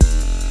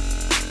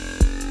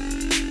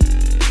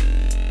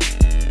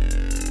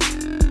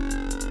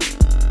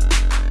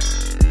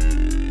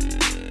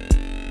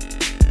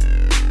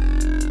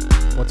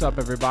up,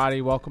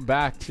 everybody? Welcome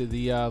back to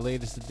the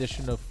latest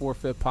edition of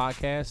Forfeit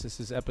Podcast. This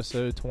is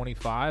episode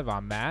 25.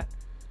 I'm Matt.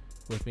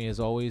 With me,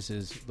 as always,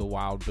 is the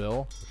Wild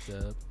Bill,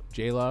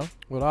 J-Lo.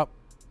 What up?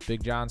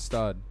 Big John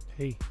Stud.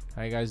 Hey.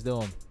 How you guys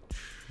doing?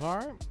 All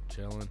right.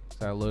 Chilling. Is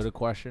that a loaded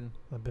question?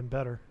 I've been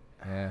better.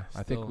 Yeah,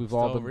 I think we've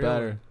all been reeling.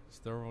 better.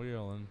 Still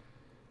reeling.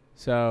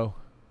 So,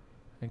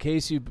 in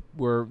case you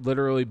were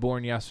literally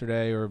born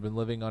yesterday or have been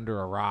living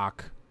under a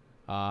rock,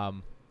 I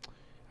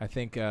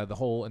think the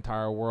whole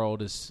entire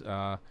world is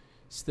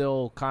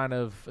still kind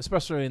of,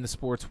 especially in the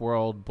sports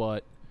world,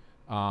 but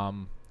I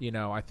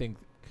think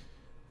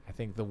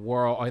the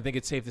world. I think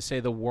it's safe to say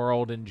the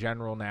world in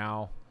general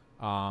now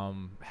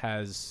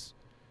has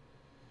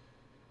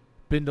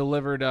been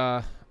delivered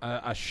a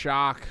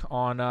shock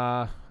on.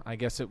 I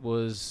guess it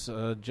was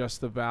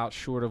just about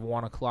short of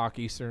 1 o'clock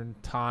Eastern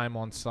time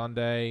on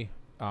Sunday,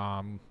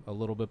 a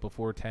little bit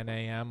before 10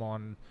 a.m.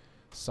 on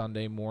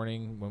Sunday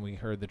morning when we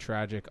heard the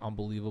tragic,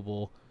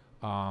 unbelievable,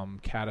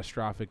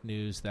 catastrophic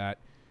news that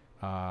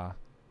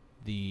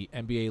the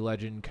NBA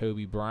legend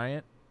Kobe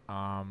Bryant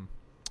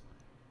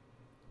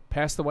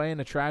passed away in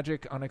a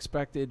tragic,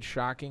 unexpected,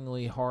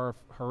 shockingly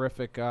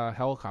horrific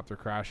helicopter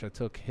crash that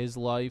took his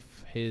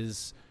life,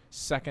 his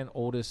second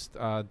oldest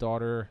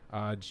daughter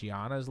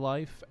Gianna's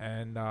life,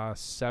 and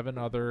 7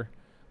 other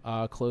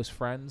close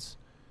friends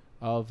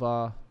of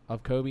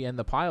Kobe, and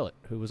the pilot,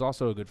 who was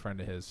also a good friend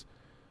of his.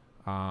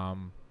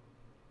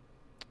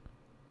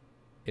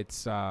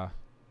 It's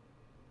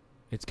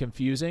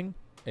confusing.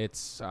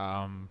 It's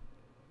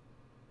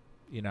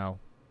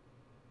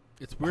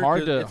It's weird.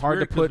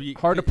 hard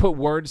to put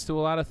words to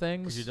a lot of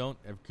things.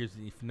 Because if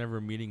you're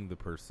never meeting the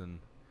person,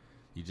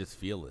 you just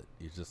feel it.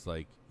 It's just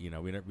like, we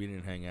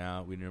didn't hang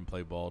out, we didn't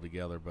play ball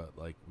together, but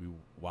like we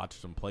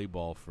watched him play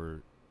ball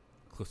for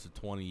close to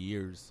 20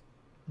 years,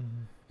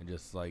 and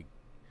just like,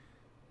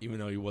 even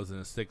though he wasn't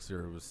a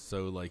Sixer, it was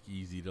so like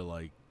easy to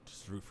like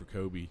just root for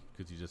Kobe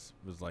because he just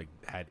was like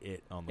had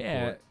it on the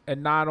court.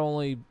 And not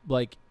only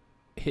like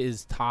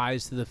his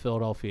ties to the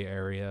Philadelphia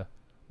area,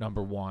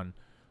 number one,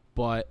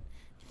 but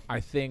I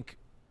think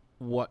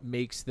what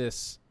makes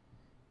this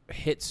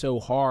hit so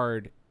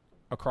hard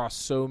across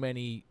so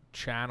many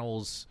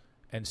channels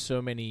and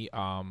so many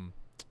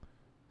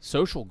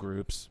social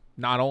groups,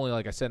 not only,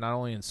 like I said, not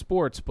only in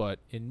sports, but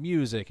in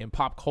music and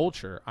pop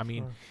culture. I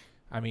mean,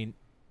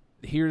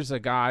 here's a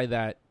guy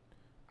that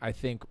I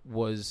think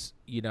was,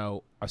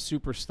 a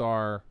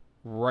superstar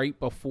right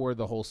before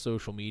the whole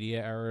social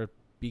media era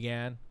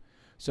began.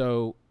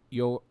 So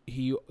he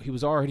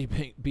was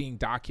already being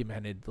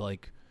documented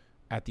like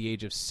at the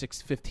age of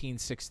 15,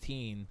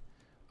 16,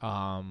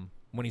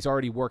 when he's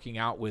already working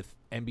out with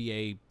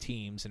NBA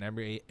teams and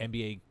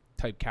NBA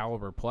type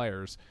caliber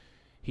players.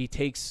 He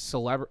takes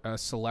a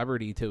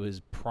celebrity to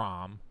his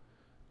prom,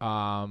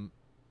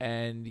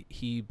 and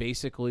he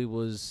basically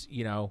was,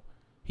 he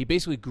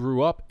basically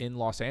grew up in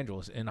Los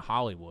Angeles, in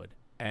Hollywood,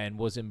 and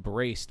was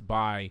embraced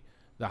by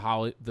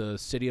the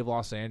city of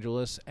Los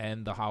Angeles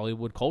and the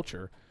Hollywood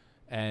culture.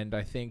 And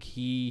I think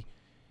he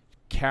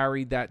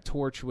carried that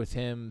torch with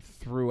him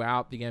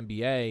throughout the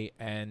NBA,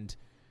 and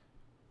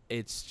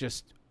it's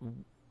just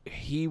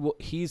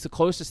he's the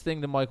closest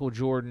thing to Michael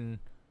Jordan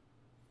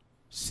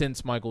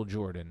since Michael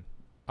Jordan,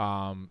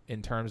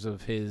 in terms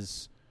of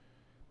his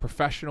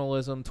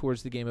professionalism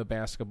towards the game of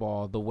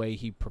basketball, the way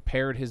he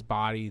prepared his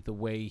body, the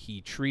way he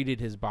treated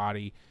his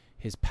body,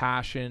 his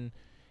passion,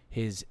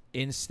 his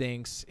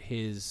instincts,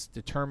 his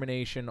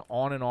determination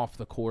on and off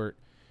the court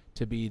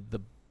to be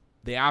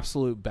the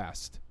absolute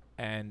best.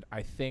 And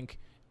I think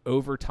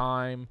over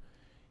time,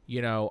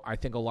 I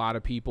think a lot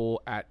of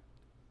people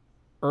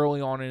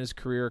early on in his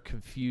career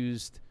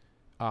confused,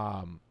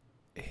 what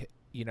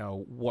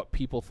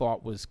people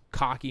thought was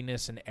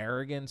cockiness and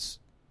arrogance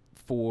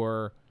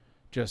for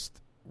just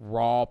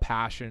raw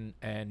passion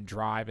and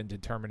drive and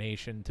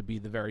determination to be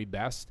the very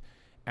best.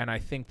 And I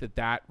think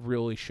that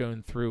really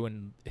shone through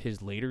in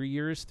his later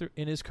years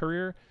in his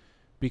career,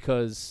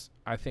 because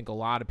I think a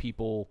lot of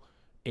people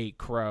ate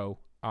crow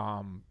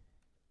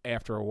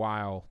after a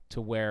while,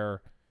 to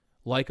where,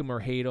 like him or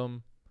hate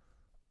him,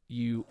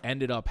 you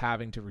ended up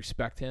having to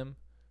respect him,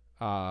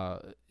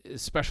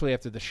 especially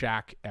after the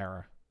Shaq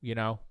era,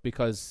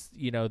 because,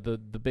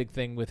 the big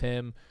thing with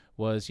him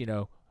was,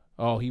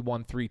 he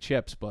won 3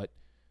 chips, but,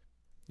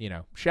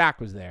 Shaq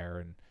was there,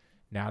 and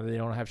now they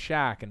don't have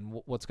Shaq,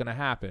 and what's going to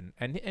happen?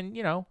 And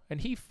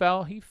he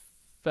failed. He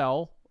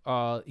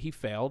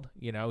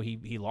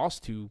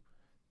lost two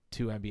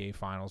NBA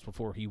finals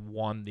before he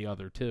won the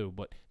other 2.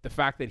 But the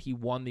fact that he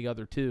won the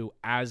other 2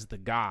 as the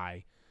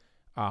guy,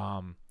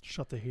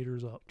 shut the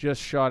haters up.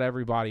 Just shut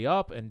everybody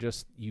up, and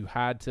just, you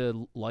had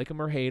to like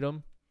him or hate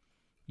him.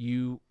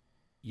 You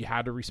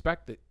had to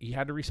respect it. You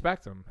had to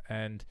respect him,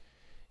 and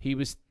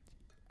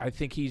I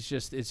think it's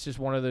just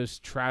one of those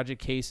tragic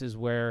cases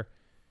where,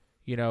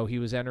 he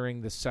was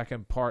entering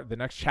the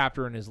next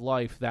chapter in his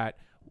life that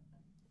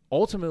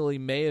ultimately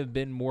may have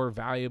been more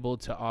valuable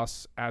to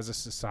us as a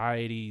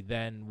society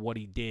than what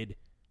he did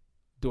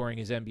during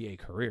his NBA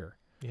career.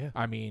 Yeah.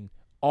 I mean,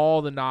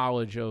 all the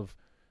knowledge of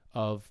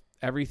of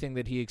everything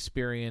that he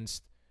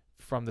experienced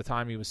from the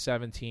time he was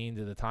 17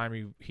 to the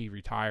time he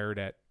retired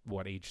at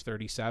age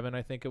 37,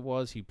 I think it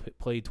was. He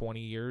played 20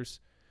 years,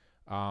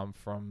 from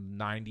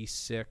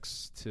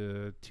 96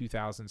 to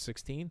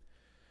 2016.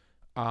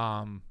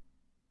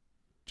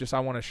 Just I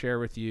want to share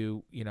with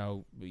you,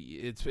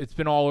 it's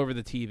been all over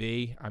the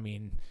TV. I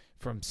mean,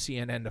 from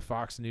CNN to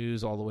Fox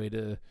News all the way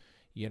to,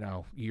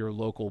 your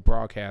local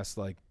broadcasts,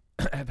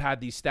 have had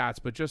these stats.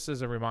 But just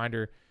as a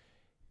reminder,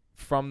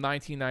 from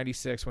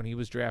 1996, when he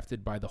was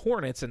drafted by the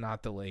Hornets and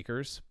not the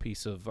Lakers,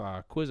 piece of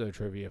Quizzo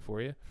trivia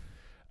for you,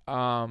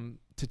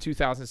 to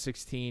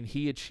 2016,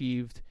 he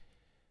achieved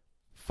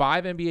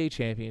 5 NBA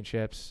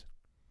championships,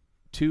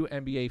 2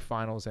 NBA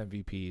Finals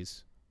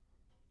MVPs,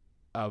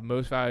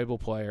 most valuable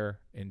player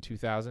in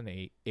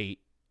 2008,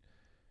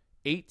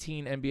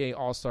 18 NBA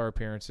All-Star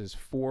appearances,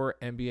 4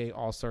 NBA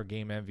All-Star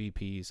Game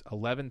MVPs,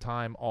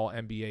 11-time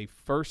All-NBA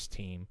First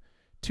Team,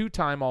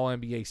 2-time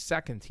All-NBA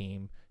Second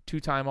Team,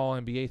 2-time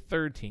All-NBA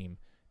Third Team,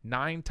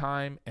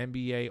 9-time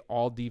NBA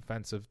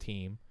All-Defensive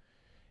Team,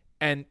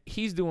 and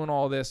he's doing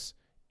all this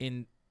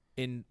in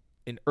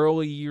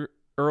early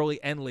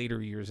and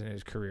later years in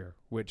his career,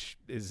 which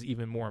is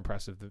even more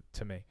impressive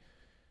to me.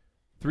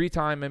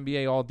 3-time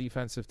NBA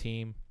All-Defensive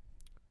Team,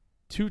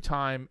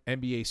 2-time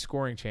NBA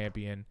Scoring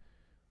Champion,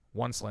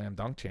 1 Slam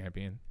Dunk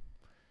Champion,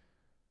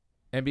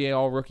 NBA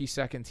All-Rookie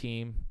Second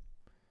Team,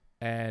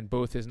 and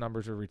both his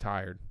numbers are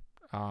retired.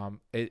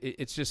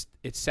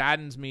 It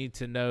saddens me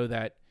to know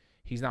that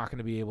he's not going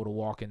to be able to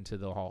walk into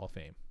the Hall of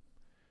Fame.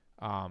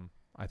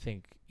 I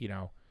think,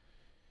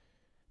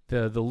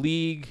 the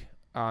league,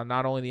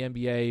 not only the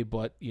NBA,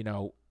 but,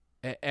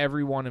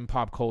 everyone in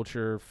pop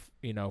culture,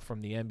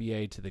 from the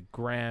NBA to the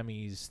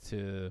Grammys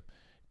to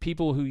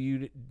people who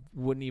you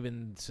wouldn't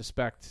even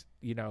suspect,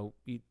 to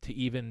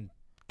even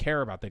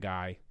care about the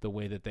guy the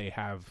way that they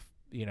have,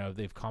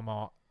 they've come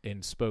out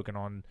and spoken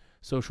on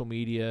social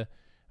media,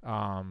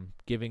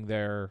 giving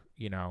their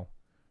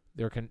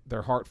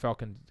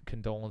heartfelt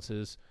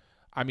condolences.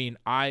 I mean,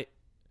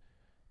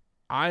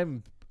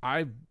 I'm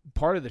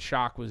part of the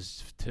shock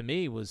was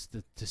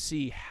to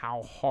see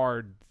how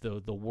hard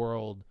the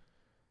world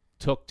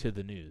took to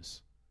the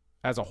news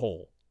as a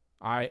whole.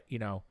 But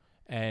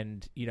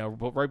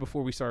right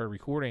before we started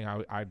recording,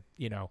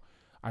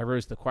 I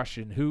raised the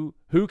question,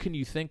 who can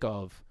you think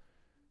of,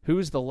 who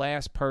is the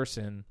last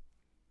person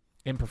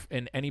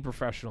in any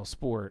professional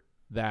sport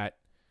that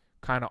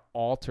kind of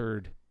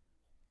altered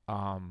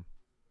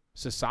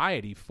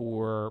society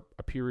for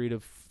a period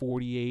of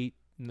 48,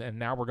 and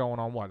now we're going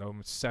on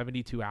almost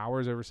 72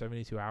 hours, over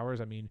 72 hours.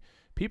 I mean,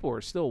 people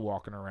are still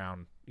walking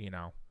around,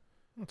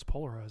 It's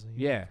polarizing.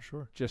 Yeah, for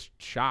sure. Just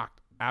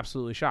shocked,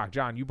 absolutely shocked.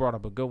 John, you brought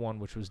up a good one,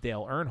 which was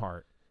Dale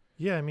Earnhardt.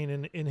 Yeah, I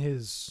mean,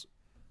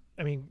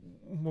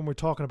 when we're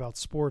talking about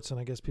sports, and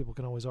I guess people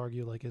can always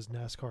argue, is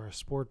NASCAR a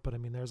sport? But I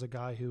mean, there's a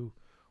guy who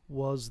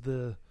was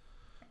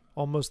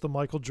almost the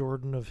Michael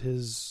Jordan of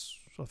his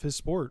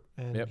sport,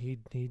 and yep.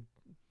 he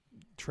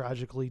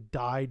tragically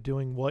died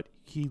doing what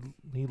he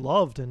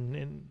loved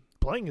and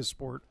playing his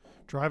sport,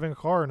 driving a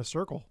car in a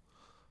circle.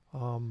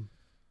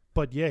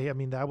 But yeah, I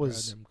mean, that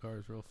was them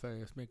cars real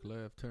fast, make a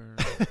left turn.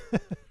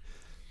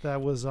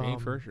 that was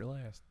Ain't first, you're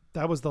last.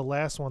 That was the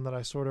last one that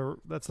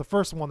that's the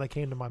first one that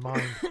came to my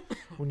mind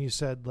when you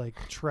said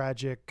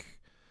tragic,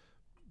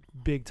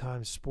 big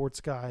time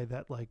sports guy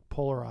that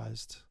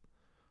polarized.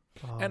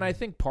 And I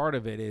think part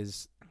of it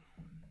is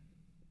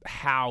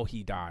how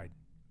he died.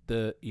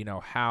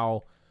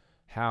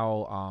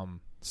 How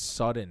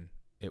sudden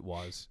it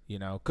was,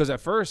 because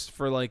at first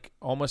for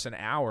almost an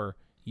hour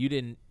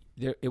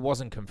it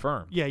wasn't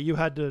confirmed. Yeah, you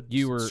had to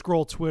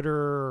scroll Twitter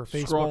or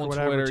Facebook or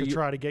whatever to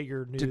try to get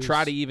your news, to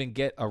try to even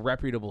get a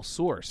reputable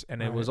source,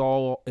 and right. It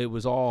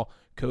was all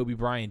Kobe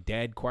Bryant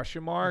dead ?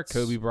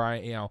 Kobe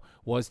Bryant,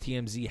 was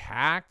TMZ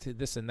hacked?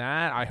 This and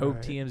that. I hope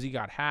TMZ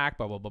got hacked.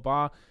 Blah blah blah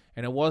blah.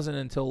 And it wasn't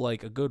until a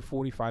good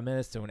 45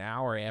 minutes to an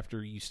hour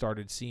after you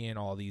started seeing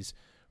all these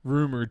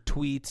rumored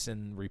tweets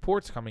and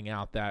reports coming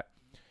out that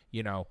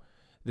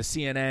the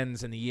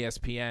CNNs and the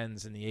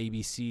ESPNs and the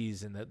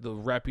ABCs and the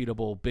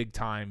reputable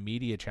big-time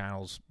media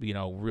channels,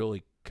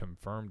 really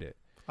confirmed it.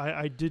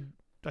 I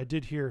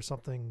did hear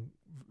something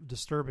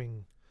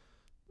disturbing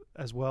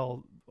as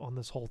well on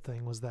this whole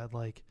thing, was that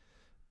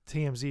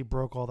TMZ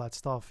broke all that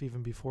stuff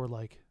even before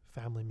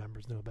family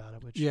members knew about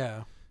it, which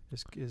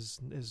is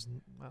it's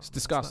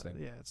disgusting.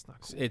 It's not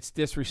cool. It's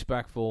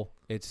disrespectful.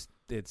 It's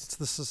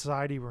the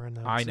society we're in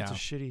now. I know. It's a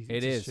shitty.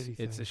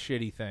 It's a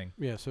shitty thing.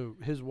 Yeah. So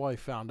his wife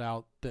found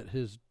out that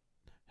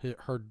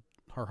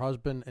her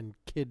husband and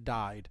kid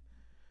died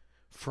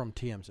from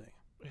TMZ,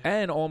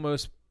 and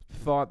almost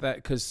thought that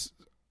because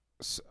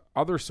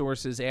other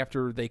sources,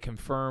 after they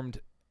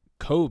confirmed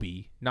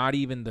Kobe, not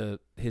even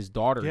his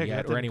daughter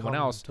yet or anyone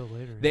else,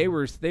 later, there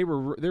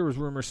was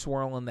rumors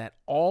swirling that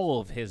all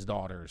of his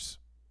daughters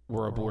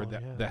were aboard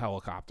the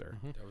helicopter.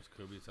 Mm-hmm. That was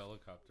Kobe's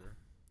helicopter.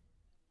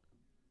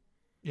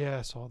 Yeah,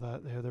 I saw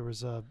that. There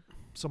was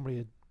somebody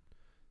had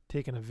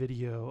taken a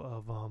video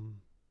of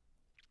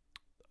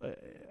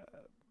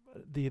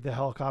the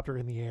helicopter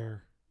in the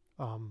air,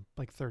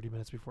 like 30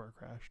 minutes before it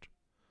crashed.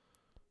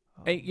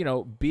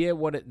 And, be it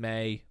what it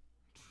may,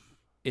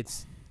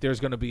 there's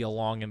going to be a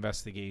long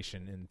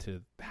investigation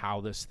into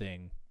how this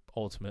thing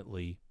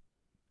ultimately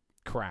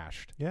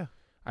crashed. Yeah.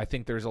 I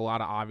think there's a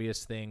lot of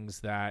obvious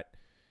things that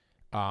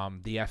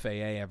the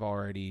FAA have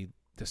already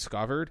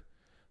discovered,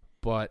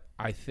 but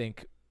I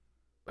think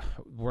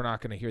we're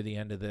not going to hear the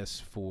end of this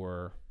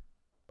for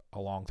a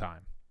long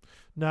time.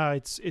 No,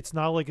 it's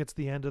not like it's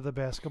the end of the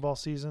basketball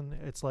season.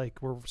 It's like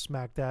we're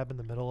smack dab in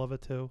the middle of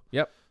it too.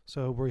 Yep.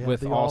 So we have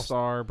With the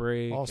All-Star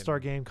break, All-Star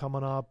game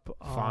coming up,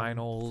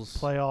 finals,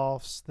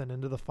 playoffs, then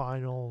into the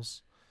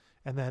finals,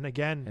 and then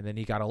again, and then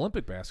you got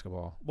Olympic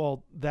basketball.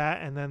 well,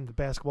 that and then the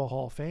Basketball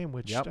Hall of Fame,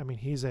 which Yep. I mean,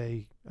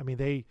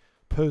 they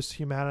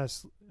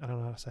posthumanous. I don't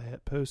know how to say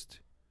it.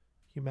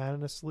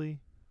 Posthumanously.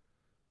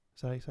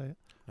 Is that how you say it?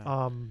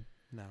 No.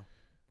 No.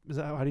 Is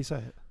that how do you say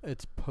it?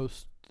 It's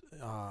post.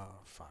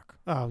 Fuck.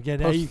 Oh yeah,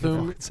 now you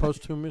can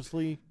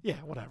Posthumously. yeah,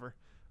 whatever.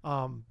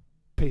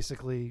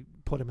 Basically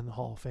put him in the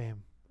Hall of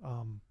Fame.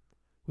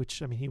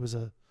 Which I mean, he was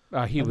a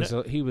He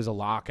was a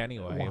lock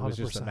anyway. It was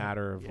just a 100%.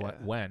 matter of Yeah.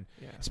 when.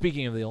 yeah.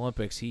 Speaking of the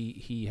Olympics,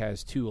 he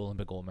has 2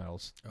 Olympic gold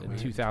medals Oh, in right.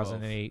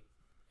 2008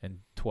 and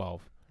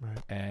 12, Right.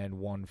 and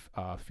 1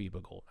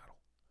 FIBA gold medal.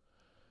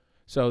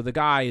 So the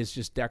guy is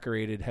just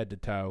decorated head to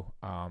toe.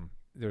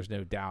 There's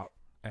no doubt,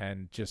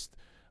 and just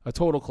a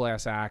total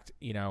class act.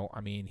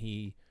 I mean,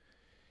 he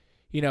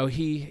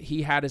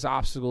had his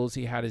obstacles,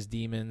 he had his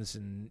demons,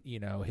 and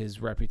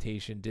his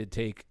reputation did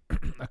take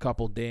a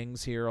couple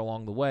dings here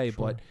along the way.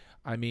 Sure. But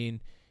I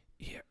mean,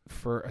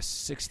 for a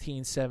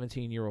 16,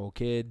 17-year-old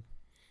kid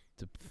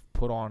to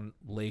put on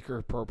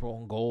Laker purple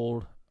and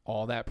gold,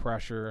 all that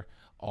pressure,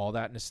 all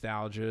that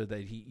nostalgia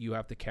that you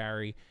have to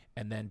carry,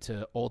 and then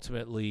to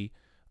ultimately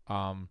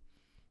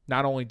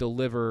not only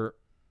deliver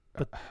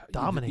But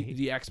dominate.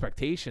 the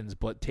expectations,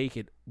 but take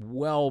it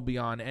well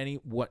beyond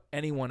what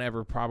anyone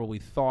ever probably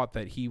thought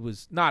that he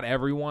was. Not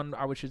everyone,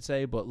 I should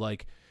say, but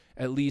like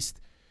at least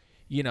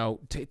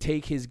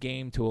take his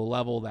game to a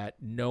level that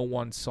no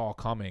one saw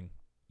coming.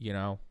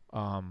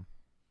 And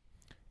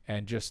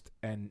just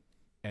and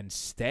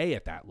stay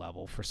at that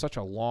level for such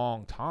a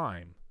long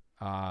time.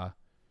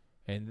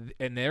 And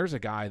there's a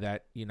guy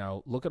that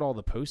look at all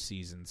the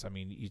postseasons. I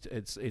mean,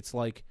 it's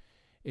like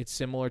it's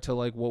similar to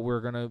like what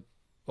we're gonna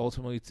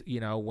ultimately,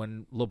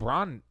 when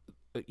LeBron,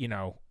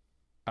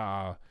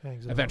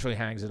 eventually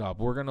hangs it up,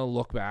 we're gonna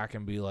look back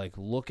and be like,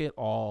 look at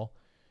all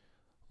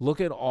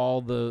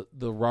the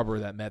rubber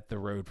that met the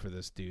road for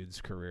this dude's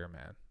career,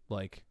 man.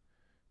 Like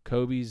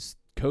Kobe's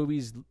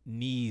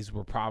knees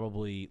were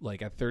probably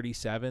like at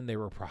 37, they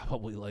were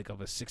probably like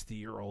of a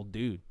 60-year-old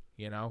dude,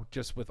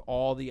 just with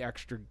all the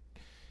extra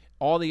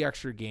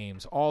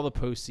games, all the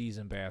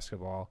postseason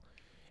basketball,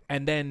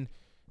 and then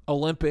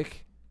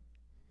Olympic,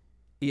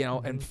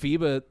 and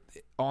FIBA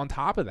on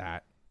top of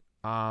that,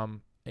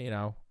 and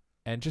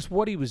just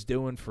what he was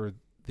doing for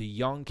the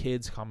young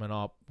kids coming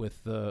up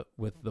with the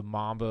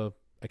Mamba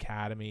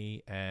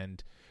Academy,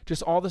 and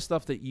just all the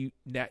stuff that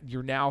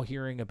you're now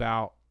hearing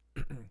about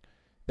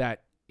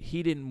that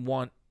he didn't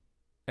want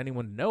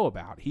anyone to know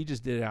about. He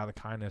just did it out of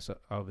the kindness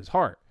of his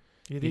heart.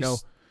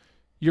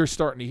 You're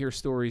starting to hear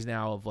stories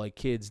now of like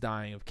kids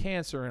dying of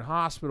cancer in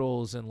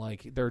hospitals, and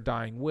like their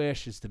dying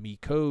wish is to meet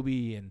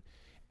Kobe, and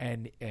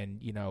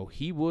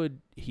he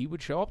would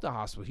show up to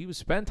hospital. He would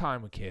spend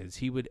time with kids.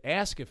 He would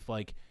ask if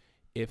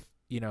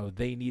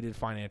they needed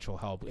financial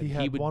help, and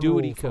he would do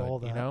what he could.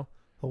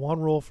 The one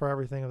rule for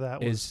everything of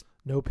that was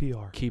no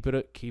PR. Keep it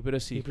a secret. Keep it a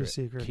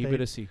secret. Keep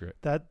it a secret.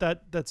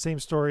 That same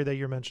story that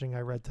you're mentioning,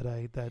 I read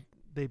today, that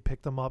they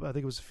picked him up. I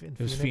think it was Phoenix.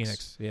 It was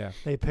Phoenix. Yeah.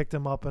 They picked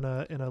him up in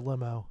a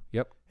limo.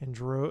 Yep.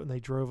 And they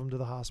drove him to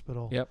the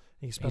hospital. Yep.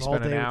 And he spent all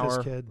day an hour,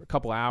 with this kid. a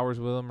couple hours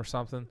with him or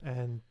something.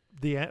 And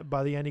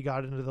by the end, he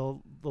got into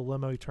the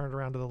limo. He turned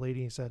around to the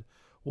lady and he said,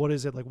 "What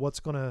is it? Like, what's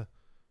gonna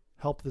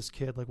help this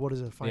kid? Like, what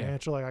is it?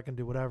 Financial? Like, I can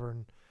do whatever."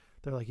 And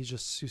they're like, "He's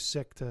just too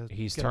sick to."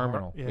 He's get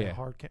terminal.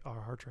 heart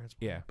transplant.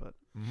 Yeah. But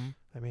Mm-hmm.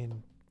 I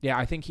mean, yeah,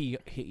 I think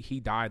he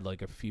died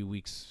like a few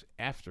weeks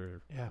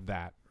after Yeah.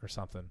 that or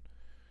something.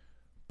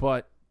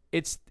 But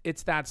it's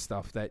that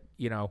stuff that,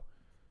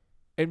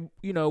 and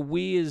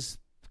we as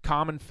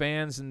common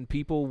fans and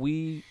people,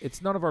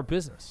 it's none of our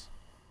business.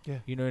 Yeah.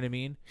 You know what I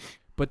mean?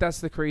 But that's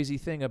the crazy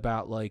thing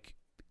about like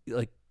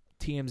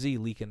TMZ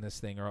leaking this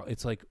thing, or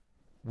it's like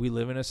we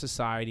live in a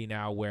society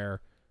now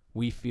where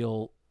we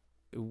feel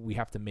we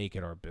have to make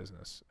it our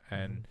business.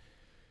 And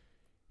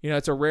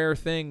it's a rare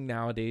thing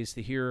nowadays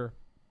to hear,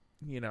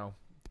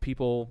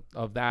 people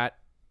of that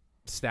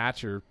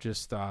stature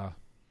just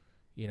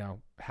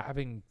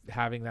having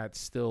that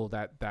still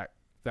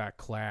that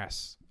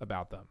class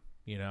about them,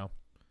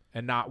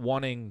 and not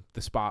wanting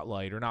the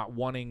spotlight, or not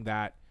wanting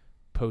that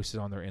posted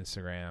on their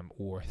Instagram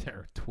or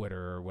their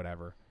Twitter or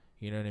whatever.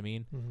 You know what I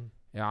mean? Mm-hmm.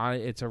 Yeah,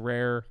 it's a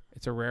rare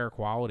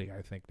quality,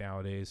 I think,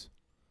 nowadays.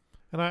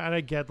 And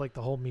I get like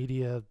the whole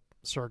media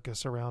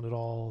circus around it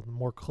all,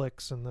 more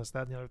clicks and this,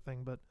 that, and the other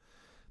thing. But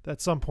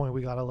at some point,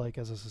 we gotta, like,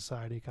 as a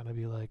society, kind of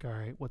be like, all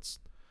right, what's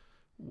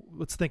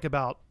let's think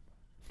about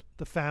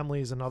the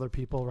families and other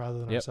people rather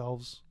than Yep.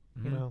 ourselves.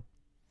 You Mhm. know,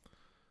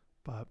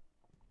 but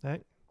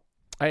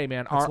Hey,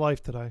 man, that's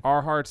life today.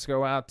 our hearts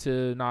go out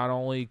to not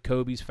only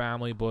Kobe's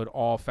family but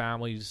all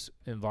families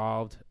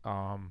involved.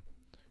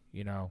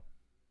 You know,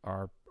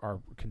 our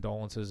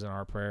condolences and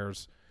our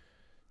prayers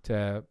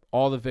to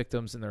all the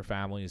victims and their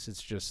families.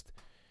 It's just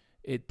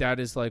that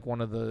is like one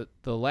of the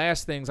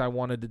last things I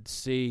wanted to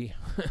see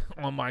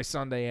on my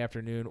Sunday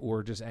afternoon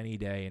or just any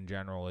day in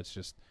general. It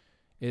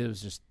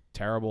was just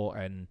terrible.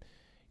 And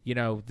you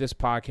know, this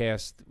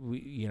podcast,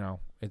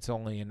 it's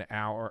only an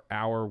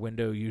hour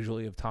window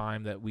usually of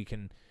time that we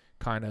can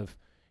kind of,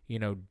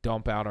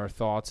 dump out our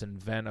thoughts and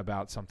vent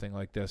about something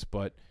like this.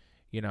 But,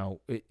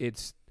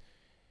 it's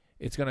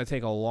going to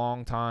take a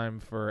long time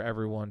for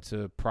everyone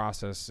to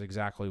process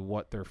exactly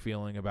what they're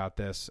feeling about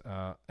this.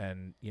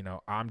 And,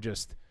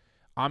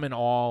 I'm in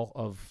awe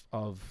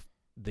of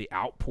the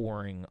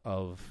outpouring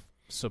of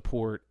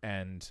support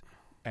and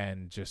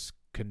just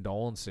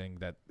condolencing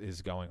that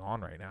is going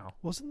on right now.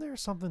 Wasn't there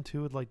something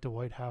too with like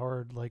Dwight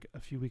Howard like a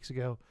few weeks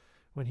ago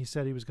when he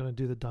said he was going to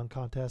do the dunk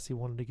contest? He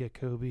wanted to get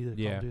Kobe to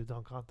come do the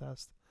dunk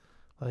contest.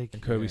 Like,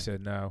 And Kobe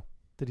said no.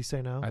 Did he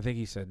say no? I think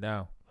he said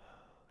no.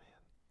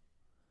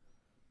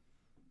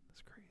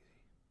 That's crazy.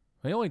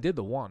 He only did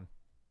the one.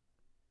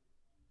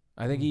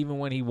 I think even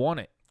when he won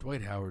it.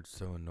 Dwight Howard's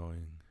so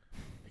annoying.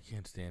 I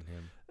can't stand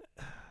him.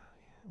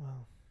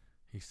 Well,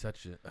 He's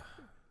such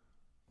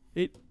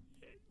a.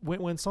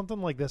 when something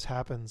like this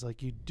happens,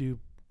 like you do,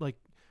 like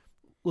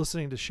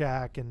listening to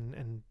Shaq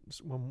and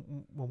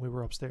when we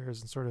were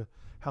upstairs and sort of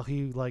how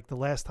he, like, the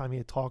last time he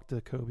had talked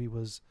to Kobe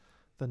was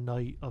the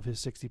night of his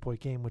 60-point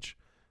game, which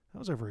that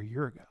was over a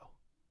year ago.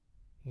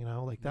 You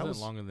know, like that was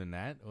longer than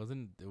that.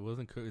 Hasn't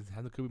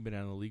Kobe been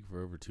out of the league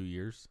for over 2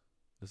 years?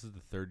 This is the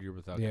third year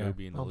without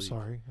Kobe in the league. I'm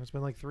sorry, it's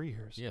been like 3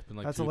 years. Yeah, it's been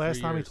like that's 2 the or 3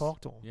 last time he years.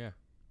 talked to him. Yeah,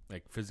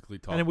 like physically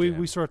talked. And then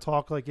we sort of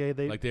talked like, yeah,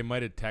 they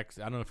might have texted.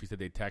 I don't know if he said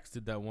they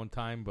texted that one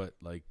time, but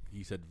like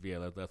he said, yeah,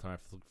 last time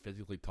I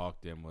physically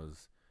talked to him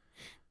was,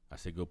 I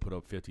said go put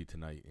up 50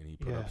 tonight, and he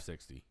put up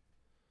 60.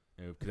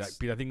 Because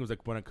I think it was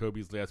like one of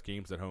Kobe's last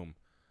games at home.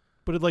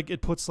 But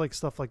it puts like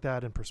stuff like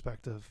that in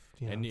perspective.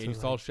 And you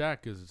saw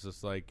Shaq, because it's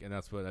just like, and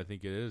that's what I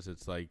think it is.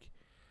 It's like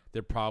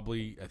there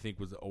probably, I think,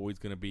 was always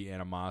going to be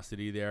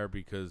animosity there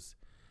because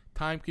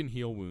time can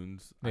heal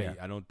wounds. Yeah.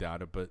 I don't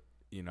doubt it, but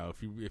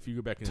if you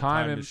go back in the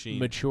time time and machine,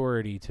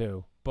 maturity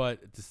too.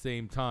 But at the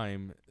same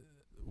time,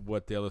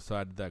 what the other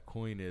side of that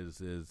coin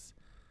is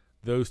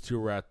those two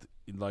were at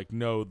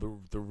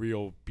the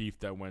real beef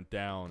that went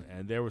down,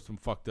 and there was some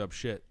fucked up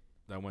shit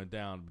that went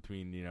down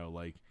between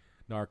like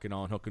narking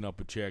on, hooking up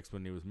with chicks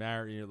when he was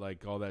married,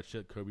 like all that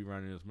shit. Kobe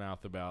running his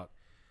mouth about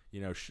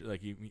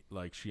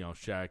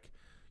Shaq,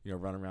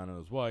 running around on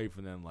his wife,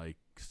 and then like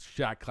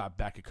Shaq clapped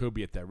back at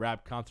Kobe at that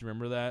rap concert.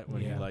 Remember that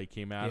when he like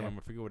came out? I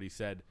forget what he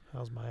said.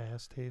 How's my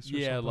ass taste? Or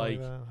Yeah, something like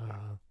that.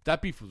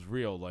 that beef was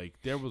real.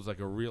 Like there was like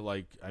a real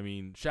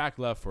Shaq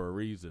left for a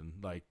reason.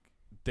 Like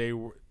they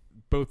were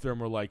both of them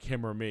were like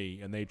him or me,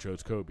 and they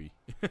chose Kobe.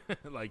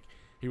 Like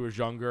he was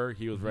younger,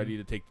 he was ready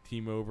to take the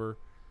team over,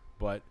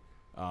 but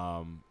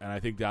and I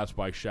think that's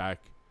why Shaq.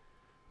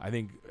 I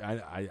think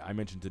I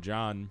mentioned to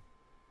John,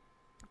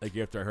 like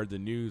after I heard the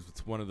news,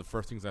 it's one of the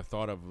first things I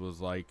thought of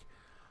was like,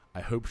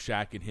 I hope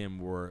Shaq and him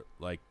were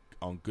like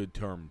on good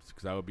terms,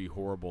 because that would be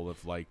horrible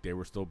if like they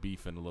were still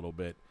beefing a little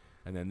bit,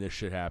 and then this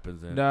shit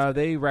happens. And No,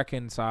 they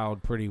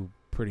reconciled pretty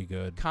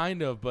good.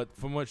 kind of, but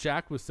from what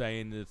Shaq was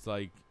saying, it's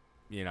like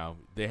they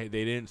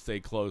didn't stay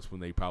close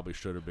when they probably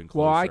should have been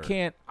closer. Well, I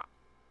can't.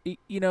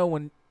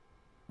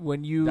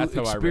 When you That's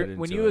how I read into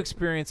when you it.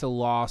 experience a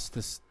loss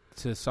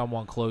to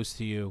someone close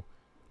to you,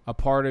 a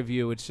part of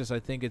you, it's just, I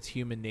think it's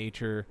human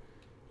nature.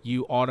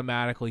 You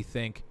automatically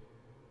think,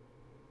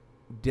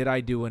 did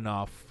I do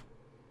enough?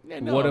 Yeah,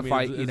 What if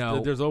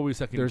there's always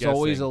second There's guessing.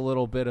 always a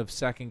little bit of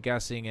second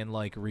guessing, and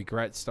like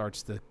regret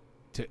starts to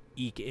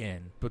eke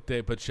in. But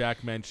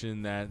Shaq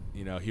mentioned that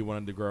he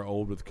wanted to grow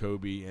old with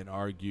Kobe and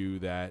argue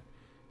that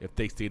if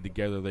they stayed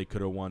together, they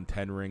could have won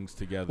 10 rings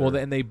together. Well,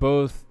 then they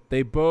both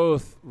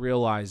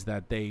realized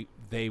that they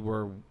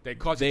were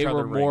cost each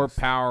other more rings.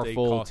 They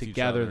powerful cost each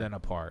together other. than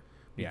apart.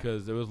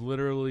 Because it was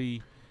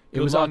literally It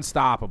was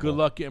unstoppable. Good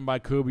luck getting by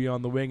Kobe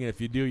on the wing, and if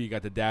you do, you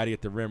got the daddy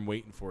at the rim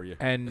waiting for you.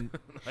 And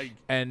Like,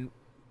 and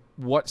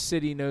what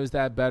city knows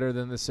that better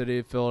than the city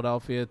of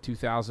Philadelphia?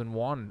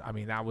 2001. I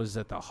mean, that was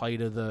at the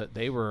height of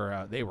they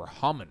were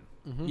humming.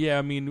 Mm-hmm. yeah,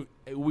 I mean,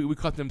 we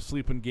caught them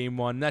sleeping game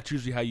one. That's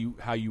usually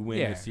how you win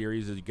Yeah. a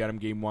series, is you got them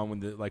game one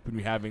when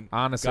we haven't.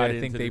 Honestly, got I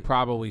think into they the-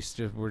 probably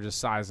were just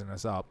sizing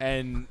us up.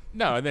 And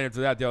no, and then after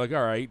that, they're like,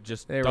 all right,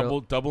 just They double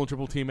and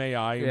triple team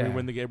AI, and Yeah. we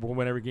win the game. We'll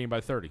win every game by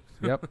 30.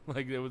 Yep.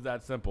 Like it was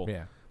that simple.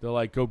 Yeah. They're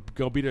like, go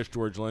beat us,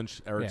 George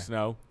Lynch, Eric Yeah.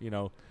 Snow.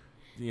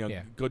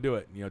 Yeah. Go do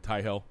it.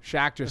 Ty Hill.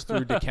 Shaq just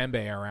threw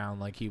Dikembe around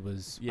like he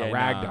was a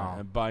rag doll.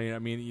 And I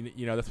mean,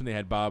 that's when they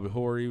had Bob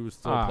Horry was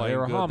still They playing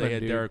were good. humming, They had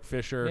dude. Derek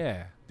Fisher.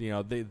 Yeah. They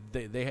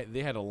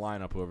had a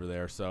lineup over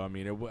there. So I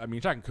mean,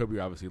 Shaq and Kobe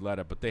obviously led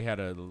it, but they had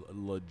a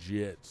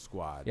legit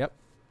squad. Yep.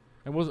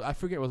 And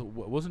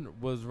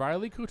was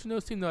Riley coaching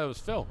those teams? No, it was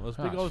Phil. It was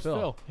Oh, big old it's Phil.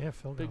 Phil. Yeah,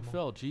 Phil. Big got 'em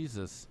Phil. all.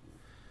 Jesus.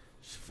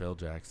 Phil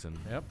Jackson.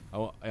 Yep.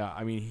 Oh, yeah.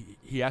 I mean,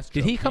 he has to.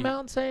 Did he come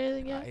out and say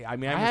anything yet? I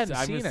mean, I I hadn't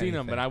haven't seen seen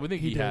him, but anything. I would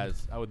think He he did.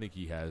 has. I would think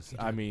he has. He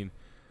I did. mean,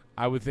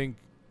 I would think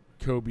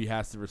Kobe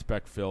has to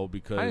respect Phil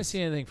because I didn't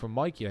see anything from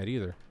Mike yet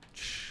either.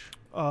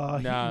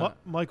 Nah.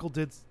 Michael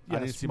did. Yes, I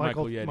didn't see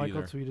Michael yet Michael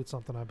either. tweeted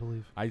something, I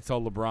believe. I saw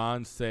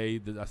LeBron say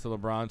that. I saw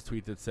LeBron's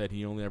tweet that said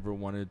he only ever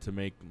wanted to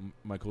make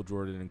Michael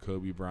Jordan and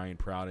Kobe Bryant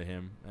proud of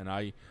him, and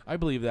I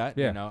believe that.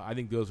 Yeah. You know, I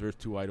think those are his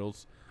two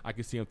idols. I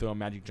could see him throwing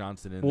Magic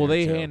Johnson in. Well, there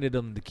they too. handed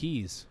him the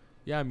keys.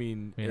 Yeah, I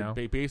mean, You know?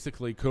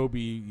 basically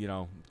Kobe.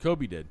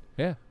 Kobe did.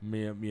 Yeah.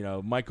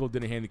 Michael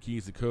didn't hand the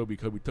keys to Kobe.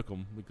 Kobe took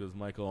them because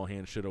Michael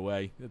handed shit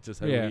away. That's just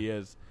how Yeah. he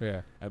is.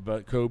 Yeah.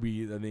 But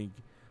Kobe, I think,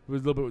 it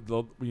was a little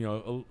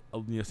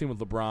bit, same with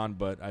LeBron.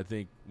 But I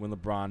think when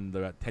LeBron,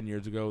 about 10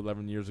 years ago,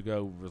 11 years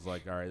ago, was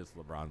like, all right, this is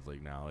LeBron's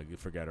league now. Like,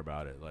 forget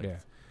about it. Like, Yeah.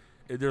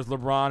 there's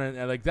LeBron,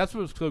 and like that's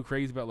what's so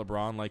crazy about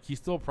LeBron. Like, he's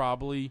still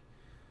probably,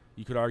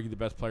 you could argue, the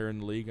best player in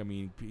the league. I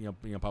mean,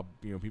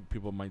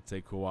 people might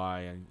say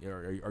Kawhi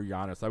or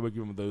Giannis. I would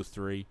give him those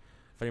three.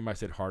 If anybody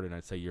said Harden,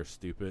 I'd say you're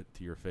stupid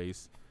to your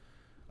face.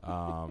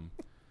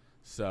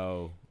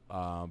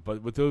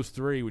 But with those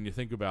three, when you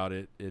think about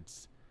it,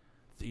 it's,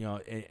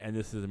 and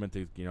this isn't meant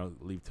to,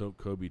 leave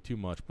Kobe too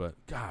much, but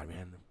God,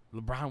 man,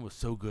 LeBron was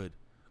so good,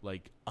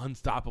 like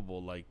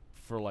unstoppable, like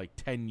for like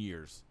 10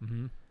 years,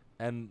 Mm-hmm.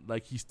 and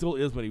like he still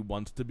is what he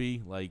wants to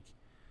be, like,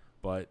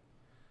 but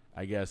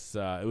I guess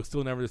it was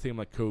still never the same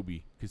like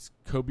Kobe, because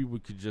Kobe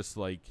could just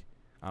like,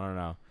 I don't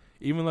know.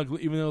 Even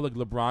though like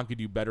LeBron could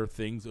do better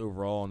things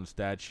overall on the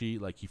stat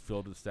sheet, like he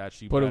filled the stat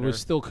sheet But better. it was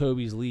still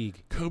Kobe's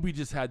league. Kobe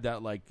just had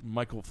that like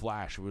Michael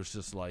Flash. It was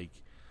just like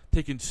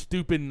taking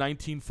stupid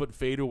 19-foot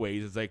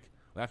fadeaways. It's like,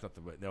 that's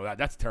not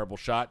that's a terrible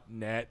shot,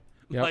 net.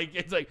 Yep. Like,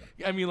 it's like,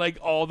 I mean, like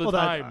all the Well,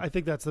 time. I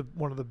think that's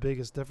one of the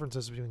biggest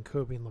differences between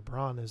Kobe and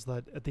LeBron is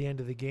that at the end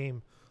of the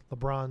game,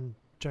 LeBron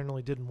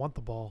generally didn't want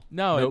the ball.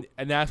 No, Nope.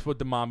 and that's what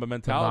the Mamba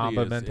mentality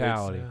Mamba is.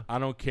 mentality. Yeah. I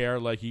don't care.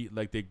 Like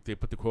they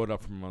put the quote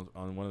up from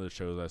on one of the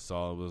shows I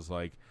saw. It was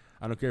like,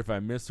 I don't care if I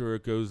miss or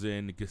it goes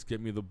in. Just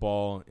get me the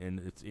ball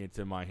and it's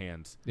in my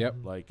hands. Yep.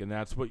 Like, and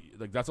that's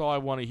that's all I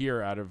want to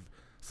hear out of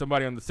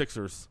somebody on the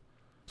Sixers.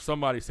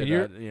 Somebody said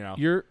And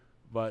that,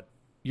 but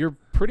You're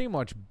pretty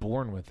much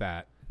born with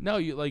that. no,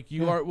 you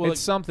Yeah. are. Well, It's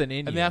something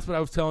in and you. that's what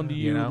I was telling to Yeah.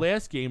 you You know?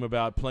 last game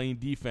about playing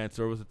defense,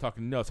 or was it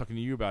talking? No, I was talking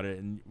to you about it,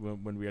 and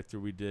when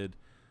we did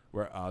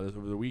over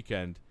the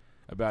weekend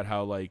about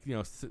how like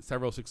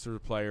several Sixers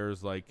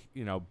players like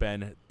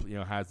Ben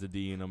has the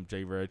D in him,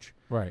 Jay Rich,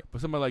 right.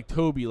 but somebody like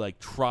Toby like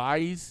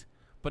tries,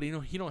 but he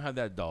don't have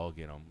that dog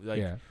in him, like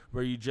Yeah.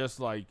 where you just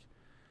like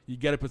you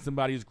get up in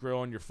somebody's grill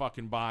on your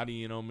fucking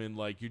body in them, and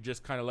like you're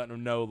just kind of letting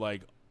them know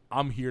like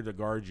I'm here to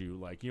guard you,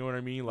 like, you know what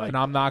I mean, like. And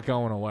I'm not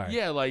going away.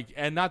 Yeah, like,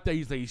 and not that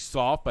he's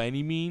soft by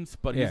any means,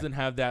 but he Yeah. doesn't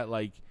have that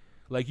like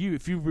you.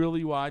 If you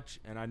really watch,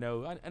 and I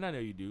know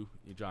you do,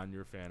 John,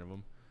 you're a fan of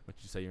him, but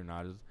you say you're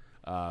not as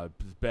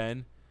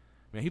Ben.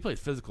 Man, he plays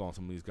physical on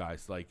some of these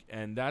guys, like,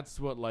 and that's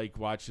what like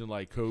watching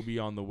like Kobe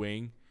on the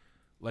wing,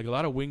 like a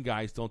lot of wing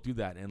guys don't do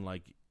that, and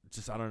like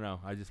just I don't know,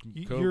 I just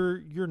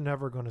You're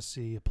never going to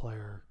see a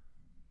player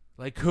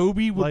like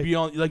Kobe would like- be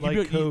on like,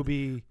 like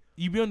Kobe.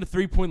 you'd be on the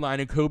 3-point line,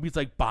 and Kobe's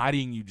like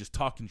bodying you, just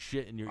talking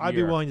shit in your I'd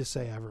be ear. willing to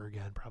say ever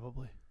again,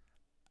 probably.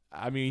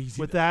 I mean, he's,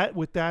 With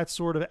that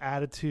sort of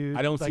attitude,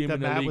 I don't like see him that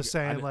in the Matt league. was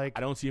saying, like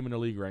I don't see him in the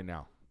league right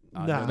now.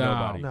 no,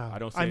 nobody. no. I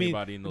don't see I mean,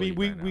 anybody in the I mean, league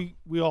we, right now.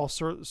 we all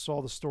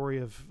saw the story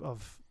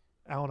of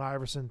Allen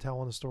Iverson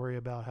telling the story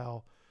about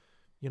how,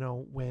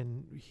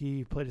 when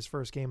he played his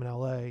first game in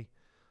L.A.,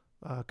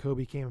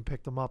 Kobe came and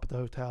picked him up at the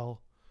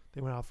hotel.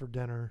 They went out for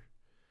dinner,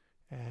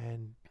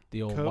 and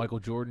The old Michael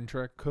Jordan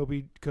trick.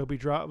 Kobe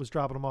was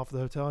dropping him off at the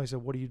hotel. He said,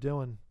 "What are you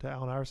doing?" to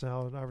Allen Iverson.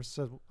 Allen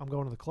Iverson said, "I'm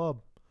going to the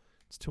club.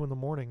 It's 2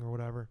 a.m. or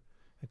whatever."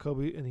 And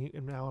Kobe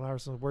and Allen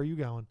Iverson said, "Where are you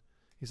going?"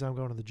 He said, "I'm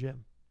going to the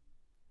gym."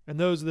 And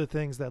those are the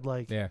things that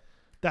Yeah.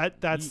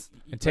 that's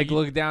And take a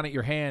look down at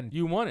your hand.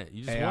 You want it.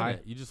 You just Hey, want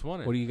it. You just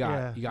want it. What do you got?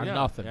 Yeah. You got Yeah.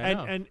 nothing. Yeah. I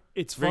know. and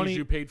it's Rings funny.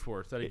 you paid for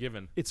instead of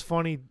given. It's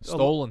funny.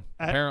 Stolen,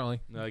 at-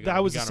 apparently. No, you that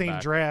got- was you the got him same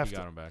back. draft. You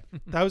got him back.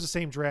 That was the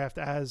same draft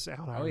as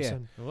Allen Oh, yeah.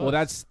 Iverson. It Well,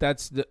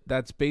 was.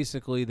 that's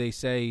basically, they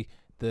say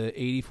the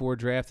 84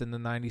 draft and the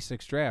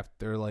 96 draft,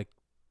 they're like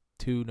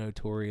two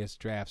notorious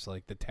drafts,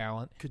 like the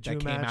talent Could you that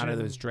came out of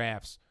those imagine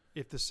drafts.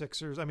 if the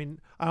Sixers? I mean,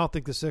 I don't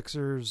think the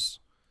Sixers.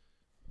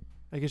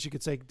 I guess you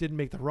could say didn't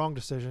make the wrong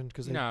decision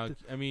because No,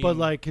 I mean, But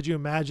like, could you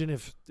imagine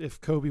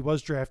if Kobe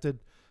was drafted,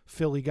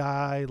 Philly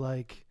guy?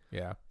 Like,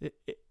 Yeah,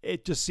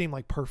 it just seemed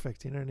like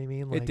perfect. You know what I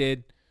mean? Like, it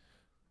did.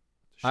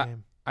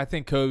 Shame. I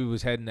think Kobe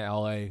was heading to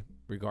L.A.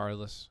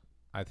 regardless.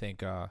 I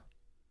think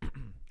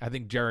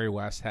Jerry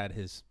West had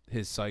his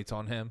sights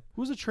on him.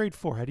 Who was the trade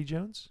for? Eddie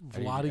Jones.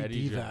 Vlade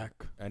Eddie Divac.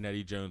 and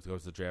Eddie Jones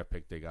was the draft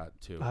pick they got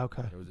too.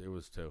 Okay. It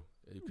was two.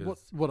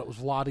 'Cause- What it was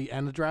Vlade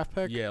and the draft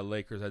pick? Yeah,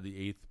 Lakers had the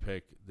 8th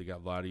pick. They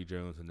got Vlade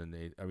Jones, and then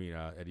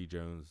Eddie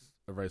Jones.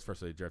 Or vice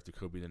versa, they drafted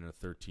Kobe. Then in the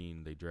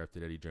 13, they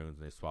drafted Eddie Jones,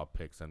 and they swapped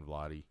picks on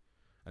Vlade.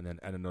 and then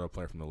another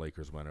player from the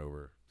Lakers went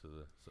over to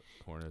the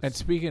Hornets. And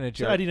speaking of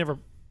So Joe,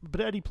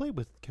 but Eddie played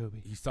with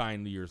Kobe. he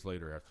signed years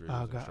later after. He Oh,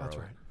 was in God, that's Charlotte.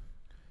 right.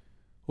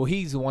 well,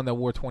 he's the one that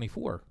wore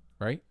 24,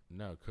 right?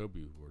 No, Kobe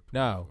wore 24.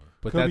 No,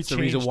 but Kobe that's the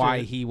reason changed why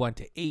it. he went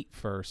to 8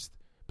 first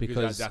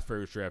because that's where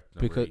he was drafted.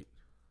 Number because- 8.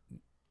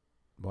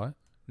 what?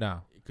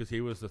 No, Because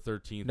he was the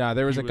 13th. no,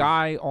 there was He a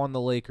guy on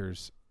the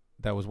Lakers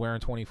that was wearing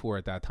 24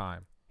 at that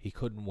time. He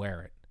couldn't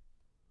wear it.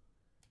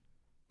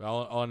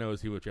 All I know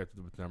is he was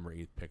drafted with number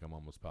 8 pick. I'm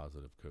almost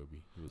positive Kobe.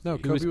 He was No,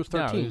 the Kobe was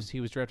No, 13.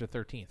 he was drafted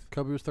 13th.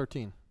 Kobe was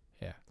 13.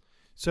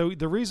 So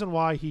the reason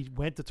why he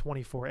went to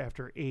 24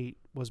 after 8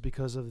 was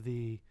because of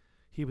he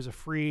was a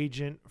free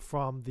agent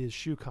from the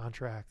shoe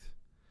contract,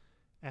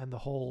 and the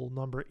whole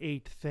number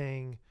 8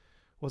 thing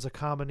was a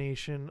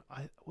combination.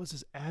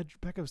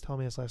 Becca was telling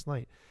me this last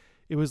night.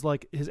 It was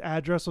like his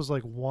address was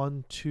like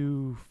 1,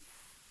 2,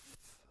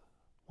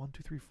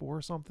 3, 4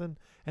 or something,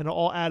 and it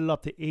all added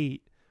up to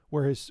 8,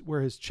 where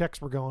his checks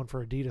were going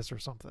for Adidas or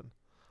something.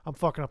 I'm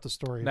fucking up the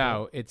story.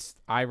 No,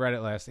 I read it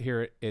last.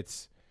 Here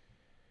it's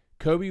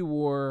Kobe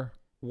wore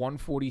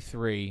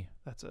 143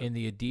 that's it. in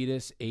the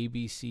Adidas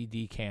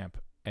ABCD camp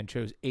and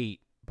chose 8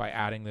 by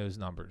adding those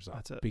numbers up.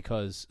 That's it.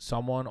 Because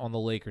someone on the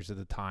Lakers at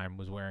the time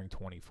was wearing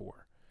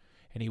 24.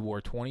 And he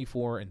wore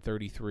 24 and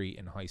 33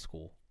 in high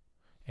school.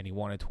 And he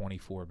wanted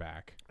 24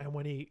 back. And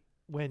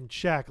when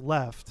Shaq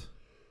left,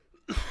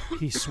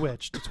 he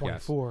switched to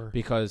 24.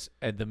 Because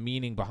the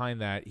meaning behind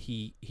that,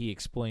 he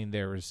explained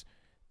there was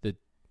the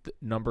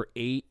number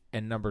 8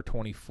 and number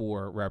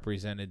 24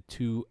 represented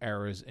 2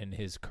 eras in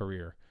his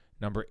career.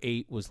 Number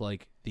 8 was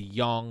like the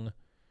young,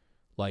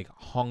 like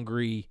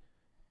hungry,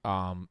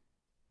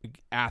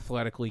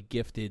 athletically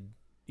gifted,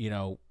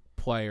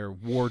 player,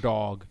 war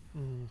dog,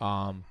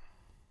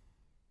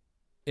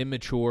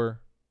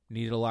 immature,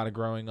 needed a lot of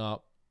growing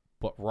up,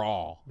 but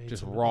raw,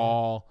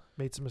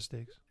 made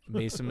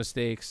some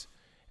mistakes.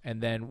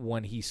 And then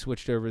when he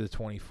switched over to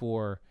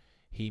 24,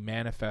 he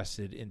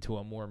manifested into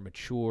a more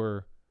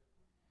mature,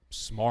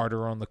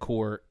 smarter on the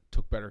court,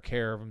 took better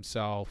care of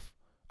himself.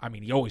 I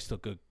mean, he always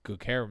took good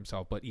care of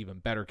himself, but even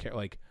better care,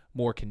 like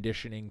more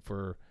conditioning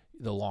for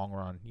the long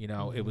run.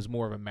 It was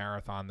more of a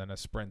marathon than a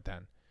sprint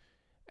then.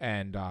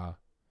 And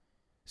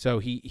so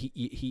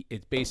he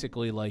it's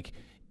basically like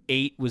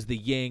 8 was the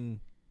yin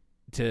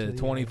to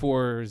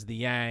 24 is the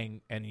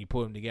yang, and you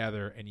put them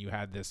together, and you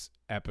had this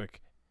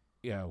epic,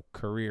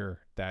 career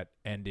that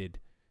ended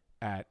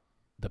at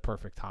the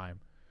perfect time.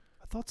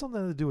 I thought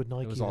something to do with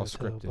Nike. It was all too,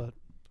 scripted. but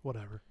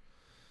whatever.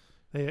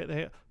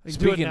 They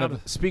Speaking of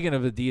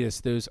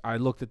Adidas, I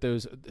looked at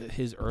those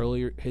his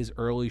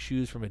early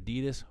shoes from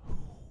Adidas.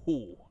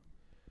 Ooh.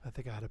 I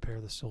think I had a pair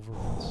of the silver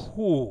ones.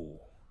 Ooh.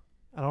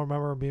 I don't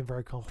remember them being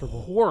very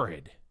comfortable.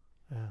 Horrid.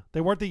 Yeah,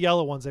 they weren't the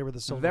yellow ones; they were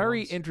the silver. Very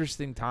ones.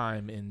 interesting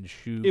time in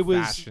shoe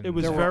fashion. It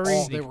was They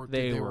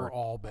very. were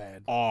all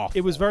bad. awful.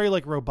 It was very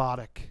like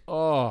robotic.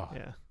 Oh,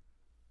 Yeah,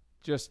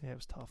 just it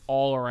was tough.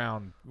 all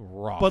around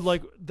rough. But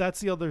like that's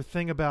the other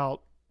thing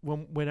about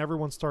when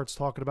everyone starts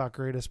talking about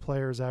greatest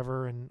players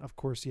ever, and of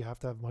course you have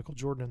to have Michael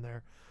Jordan in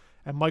there,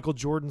 and Michael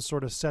Jordan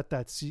sort of set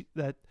that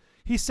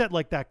he set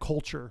like that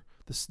culture,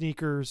 the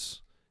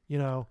sneakers,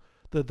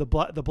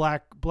 the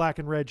black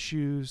and red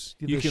shoes,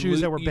 the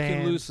shoes that were banned.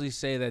 You can loosely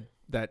say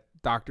that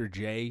Dr.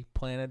 J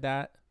planted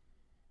that,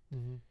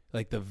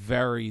 like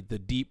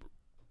the deep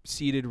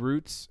seated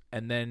roots,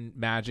 and then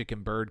Magic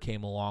and Bird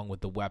came along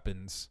with the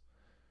weapons,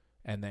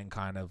 and then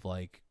kind of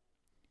like,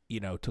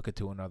 took it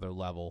to another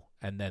level,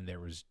 and then there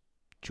was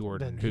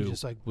Jordan, who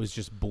was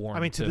just born. I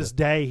mean, to this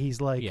day,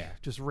 he's like Yeah.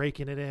 just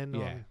raking it in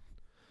on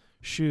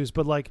shoes.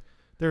 But like,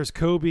 there's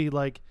Kobe.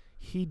 Like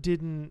he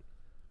didn't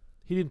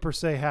per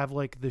se have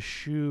like the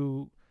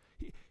shoe.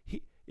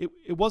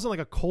 It wasn't like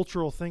a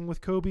cultural thing with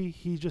Kobe.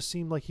 He just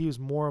seemed like he was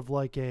more of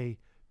like a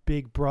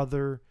big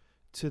brother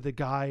to the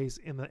guys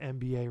in the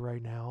NBA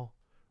right now.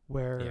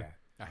 Where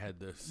I had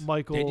this.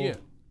 Michael. Did you?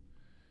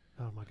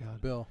 Oh my God,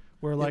 Bill.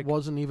 Where like it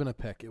wasn't even a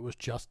pick. It was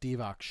just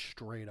Divock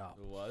straight up.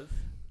 It was?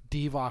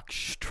 Divock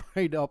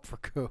straight up for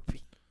Kobe.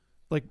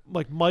 like I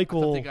thought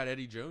Michael. they got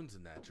Eddie Jones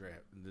in that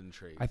draft and didn't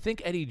trade. I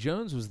think Eddie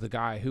Jones was the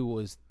guy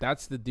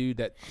that's the dude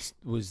that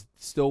was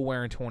still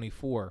wearing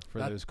 24 for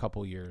those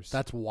couple years.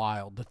 That's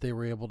wild that they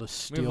were able to I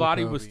steal. mean, Vlade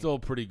Kobe. was still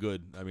pretty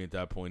good. I mean, at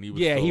that point, he was.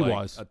 Yeah, still he like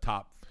was. a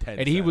top 10.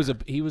 and he was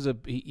center. he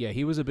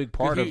was a big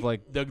part of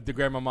like the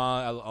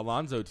Grandmama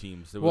Alonzo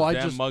teams. There was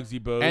Well, Muggsy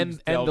Bogues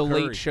and Del the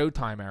Curry. late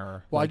Showtime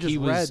era. Well, I Like, just he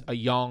was read a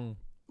young.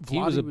 He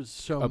Vlade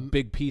was a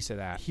big piece of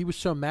that. He was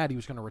so mad he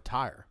was going to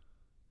retire.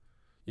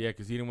 Yeah,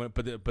 because he didn't want.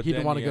 But He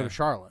didn't want to go yeah. to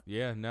Charlotte.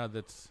 Yeah, no,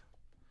 that's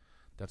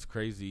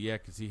crazy. Yeah,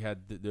 because he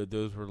had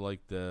those were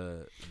like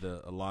the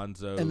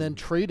Alonzo And then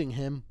trading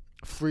him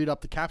freed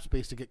up the cap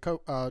space to get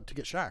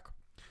Shaq.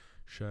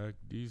 Shaq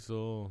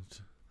Diesel.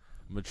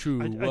 I'm a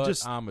true.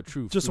 I'm a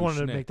true. Just wanted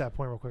to Schnick. make that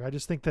point real quick. I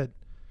just think that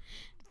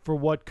for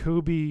what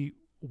Kobe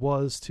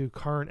was to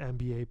current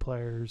NBA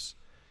players,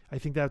 I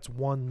think that's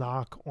one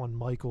knock on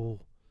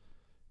Michael.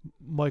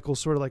 Michael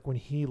sort of like when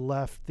he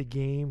left the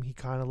game, he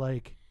kind of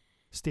like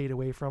stayed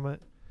away from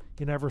it.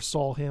 You never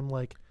saw him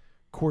like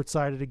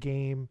courtside at a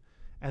game,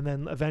 and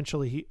then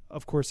eventually he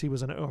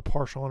was a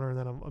partial owner and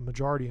then a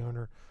majority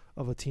owner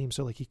of a team,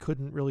 so like he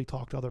couldn't really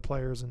talk to other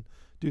players and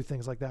do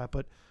things like that.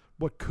 But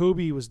what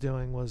Kobe was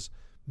doing was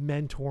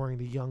mentoring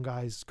the young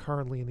guys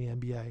currently in the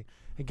NBA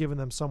and giving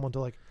them someone to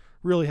like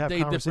really have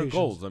conversations. Different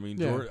goals. I mean,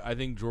 Yeah. I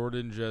think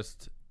Jordan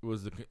just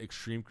was an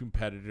extreme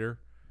competitor,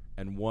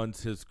 and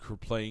once his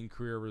playing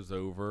career was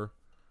over,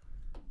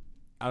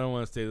 I don't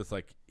want to say this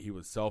like he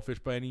was selfish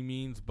by any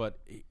means, but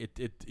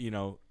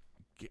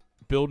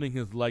building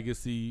his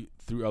legacy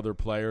through other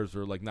players,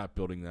 or like not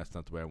building, that's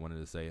not the way I wanted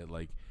to say it,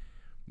 like,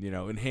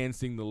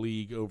 enhancing the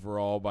league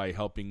overall by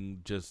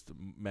helping just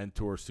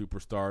mentor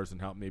superstars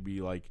and help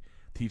maybe like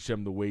teach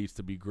them the ways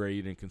to be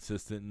great and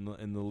consistent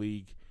in the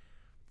league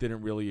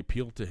didn't really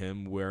appeal to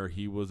him, where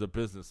he was a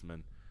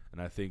businessman.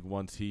 And I think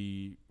once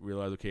he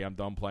realized, okay, I'm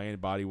done playing,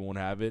 body won't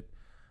have it,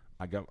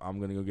 I'm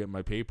going to go get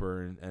my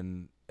paper.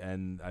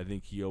 And I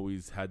think he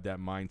always had that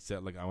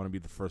mindset, like, I want to be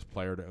the first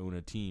player to own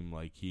a team.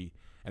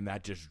 And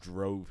that just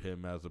drove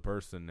him as a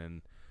person.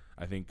 And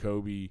I think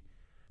Kobe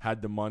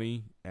had the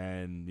money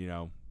and,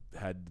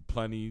 had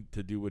plenty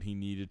to do what he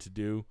needed to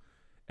do,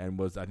 and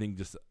was, I think,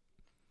 just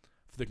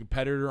the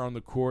competitor on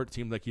the court.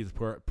 Seemed like he's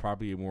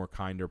probably a more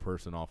kinder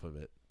person off of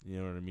it.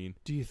 You know what I mean?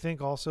 Do you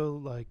think also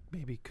like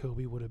maybe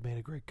Kobe would have made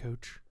a great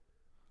coach?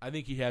 I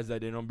think he has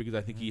that in him, because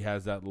I think he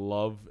has that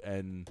love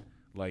and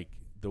like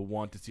the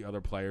want to see other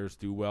players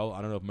do well.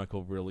 I don't know if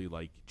Michael really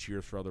like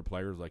cheers for other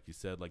players, like you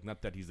said. Like,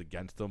 not that he's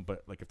against them,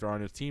 but like if they're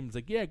on his team, it's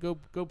like, yeah, go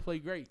play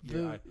great.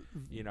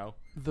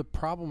 The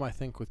problem I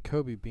think with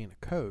Kobe being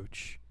a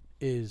coach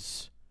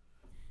is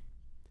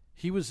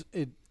he was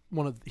an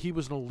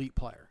elite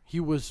player. He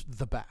was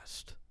the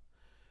best,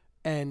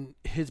 and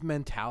his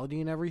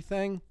mentality and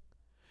everything.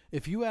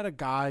 If you had a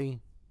guy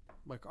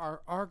like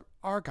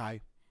our guy,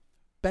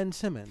 Ben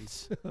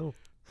Simmons,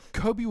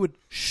 Kobe would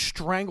have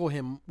strangled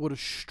him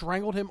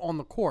on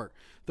the court.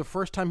 The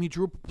first time he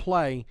drew up a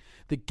play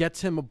that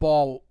gets him a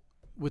ball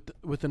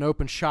with an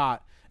open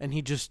shot, and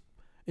he just,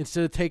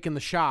 instead of taking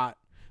the shot,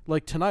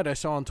 like tonight I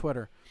saw on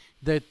Twitter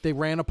that they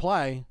ran a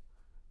play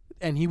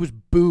and he was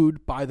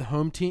booed by the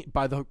home team,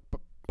 by the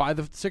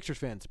Sixers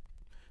fans.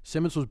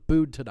 Simmons was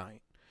booed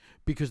tonight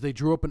because they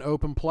drew up an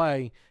open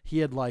play. He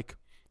had like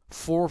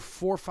 4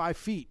 or 5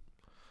 feet,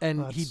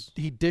 and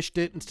he dished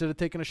it instead of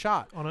taking a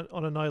shot. On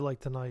a night like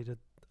tonight,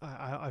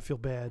 I feel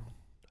bad.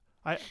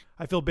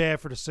 I feel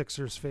bad for the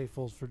Sixers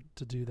faithfuls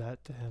to do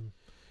that to him.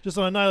 Just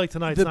on a night like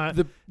tonight,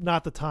 it's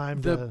not the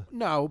time to.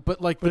 No, but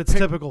it's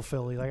typical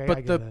Philly. Like, but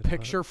I get the it,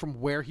 picture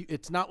from where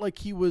it's not like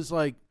he was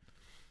like.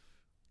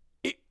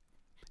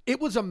 It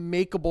was a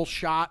makeable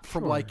shot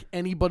from like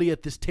anybody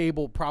at this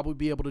table probably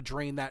be able to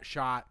drain that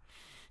shot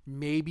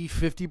maybe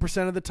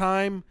 50% of the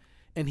time,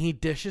 and he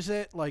dishes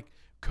it. Like,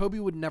 Kobe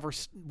would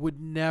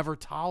never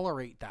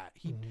tolerate that.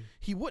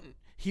 He wouldn't.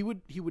 He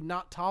would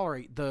not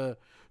tolerate the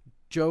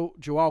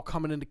Joel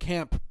coming into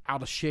camp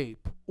out of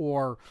shape,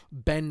 or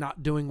Ben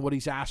not doing what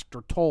he's asked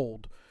or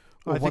told.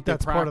 Or I think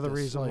that's part of the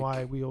practice. reason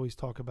why we always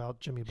talk about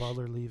Jimmy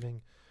Butler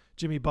leaving.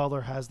 Jimmy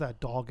Butler has that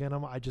dog in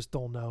him. I just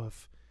don't know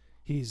if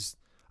he's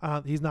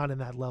not in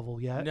that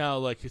level yet. No,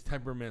 like his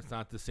temperament's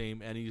not the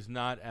same, and he's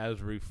not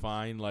as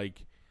refined.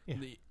 Like,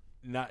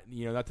 not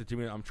that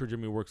Jimmy. I'm sure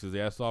Jimmy works his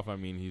ass off. I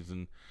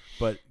mean,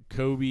 but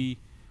Kobe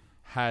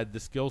had the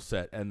skill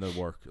set and the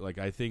work. Like,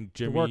 I think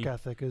Jimmy, the work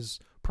ethic is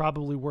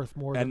probably worth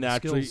more than the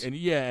skills. And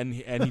he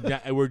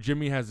where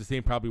Jimmy has the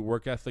same probably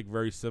work ethic,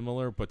 very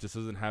similar, but just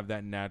doesn't have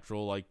that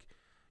natural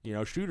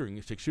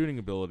shooting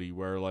ability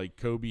where like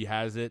Kobe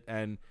has it.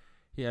 And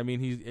yeah, I mean,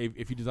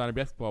 if you design a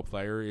basketball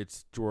player,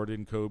 it's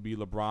Jordan, Kobe,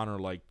 LeBron are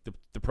like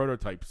the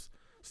prototypes.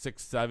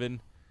 6'7",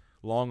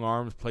 long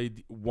arms,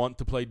 want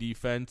to play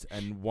defense,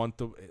 and want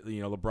to,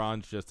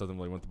 LeBron just doesn't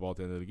really want the ball at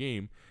the end of the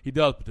game. He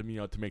does, but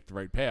to make the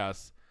right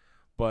pass.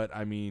 But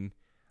I mean,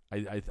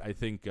 I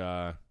think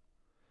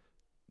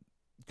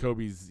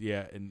Kobe's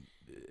and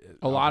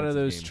a lot of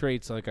those game.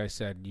 traits, like I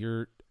said,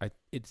 you're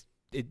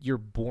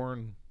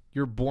born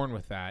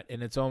with that,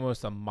 and it's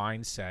almost a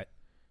mindset.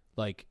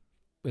 Like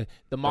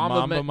the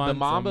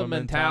Mamba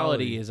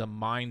mentality is a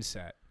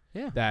mindset.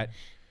 Yeah,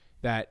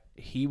 that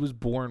he was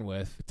born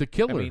with. It's a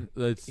killer. I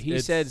mean, he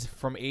said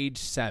from age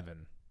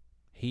 7,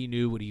 he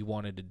knew what he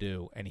wanted to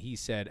do, and he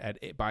said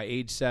by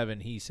age 7,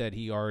 he said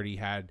he already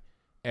had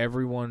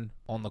everyone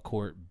on the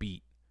court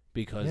beat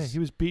because he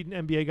was beating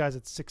NBA guys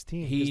at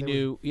 16. He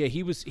knew.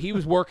 He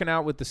was working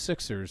out with the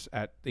Sixers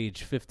at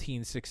age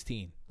 15,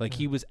 16. Like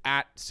he was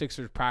at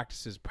Sixers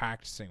practices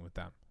practicing with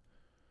them,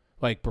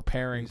 like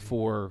preparing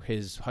for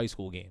his high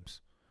school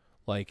games.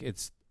 Like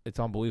it's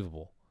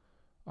unbelievable.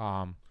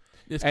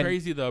 It's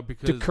crazy though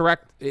because to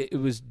correct, it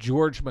was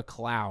George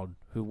McLeod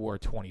who wore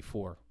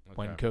 24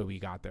 when Kobe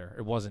got there.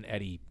 It wasn't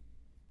Eddie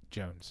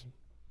Jones.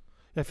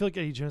 Yeah, I feel like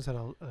Eddie Jones had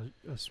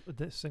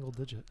a single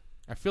digit.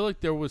 I feel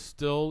like there was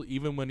still,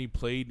 even when he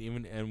played,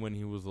 and when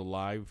he was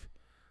alive,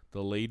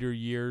 the later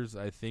years,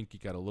 I think he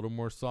got a little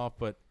more soft.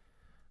 But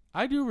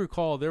I do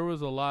recall there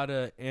was a lot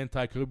of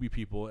anti-Kobe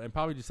people, and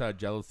probably just out of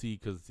jealousy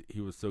because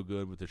he was so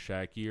good with the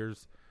Shaq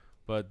years.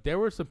 But there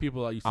were some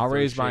people that used to I'll throw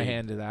raise my shade.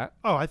 hand to that.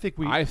 Oh, I think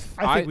we I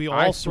think we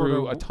all sort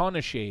threw of a ton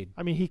of shade.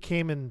 I mean, he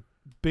came and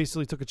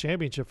basically took a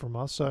championship from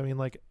us. So I mean,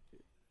 like,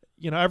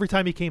 every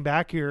time he came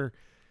back here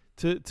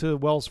to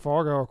Wells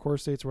Fargo or Core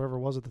States, wherever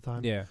it was at the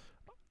time, Yeah.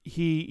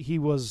 he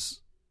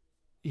was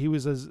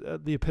as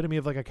the epitome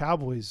of like a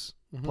Cowboys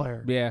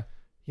player. Yeah.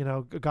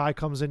 A guy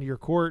comes into your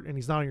court and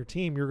he's not on your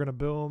team, you're going to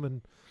boo him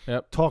and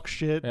talk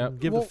shit and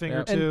give the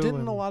finger to. And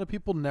didn't a lot of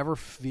people never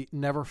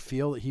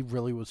feel that he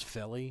really was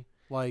Philly?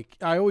 Like,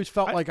 I always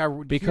felt like I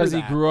would because hear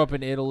he that. grew up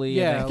in Italy.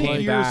 Yeah, and I think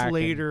came years back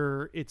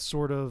later, it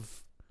sort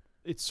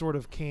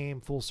of came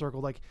full circle.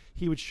 Like,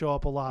 he would show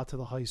up a lot to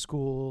the high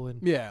school,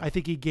 and Yeah. I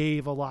think he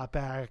gave a lot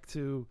back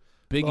to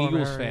Big Bowen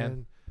Eagles Aaron.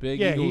 fan. Big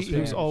Yeah, Eagles he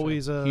fan. was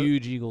always a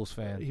huge Eagles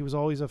fan. He was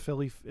always a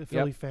Philly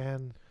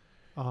fan.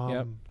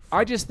 Yep.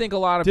 I just think a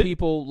lot of Did-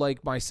 people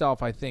like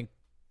myself, I think,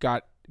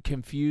 got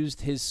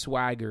confused his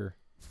swagger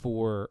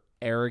for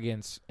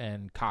arrogance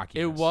and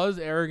cockiness. It was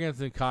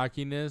arrogance and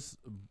cockiness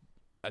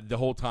the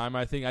whole time.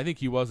 I think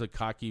he was a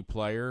cocky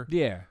player.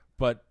 Yeah.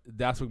 But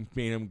that's what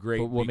made him great.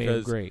 But what made him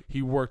because great?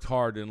 he worked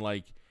hard and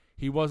like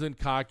he wasn't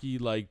cocky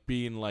like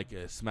being like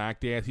a smack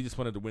dance. He just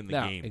wanted to win the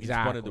No, game. He just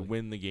exactly. wanted to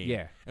win the game.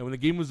 Yeah. And when the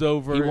game was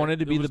over, He wanted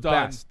to it be was the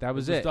done. best. That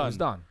was it. It was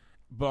done.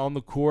 But on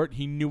the court,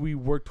 he knew he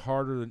worked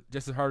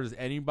just as hard as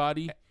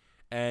anybody,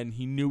 and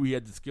he knew he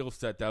had the skill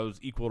set that was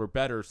equal or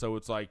better. So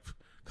it's like,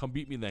 come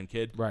beat me then,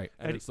 kid. Right.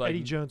 And Eddie, it's like,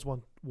 Eddie Jones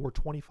wore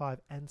 25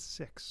 and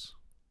 6.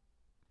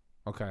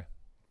 Okay.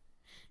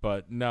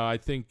 but no, I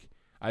think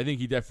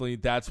he definitely,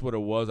 that's what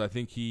it was. I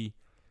think he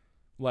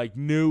like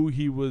knew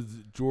he was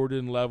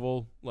Jordan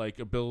level like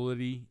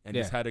ability and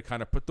just had to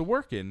kind of put the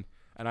work in.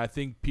 And I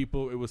think it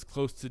was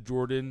close to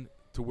Jordan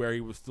to where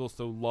he was still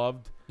so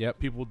loved. Yep.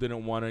 People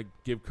didn't want to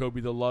give Kobe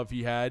the love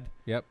he had.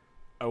 Yep.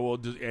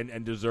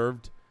 And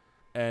deserved.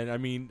 And I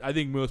mean, I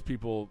think most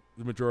people,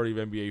 the majority of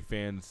NBA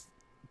fans,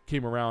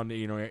 came around,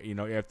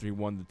 after he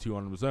won the 2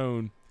 on his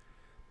own.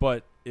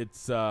 But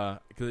it's because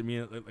I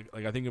mean,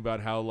 like I think about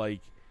how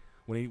like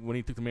when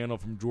he took the mantle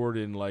from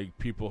Jordan, like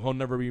he'll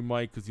never be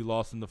Mike because he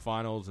lost in the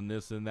finals and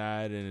this and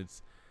that,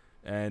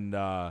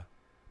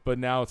 but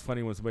now it's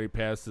funny when somebody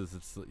passes,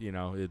 it's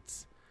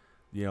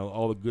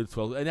all the good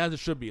swells, and as it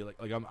should be.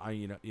 I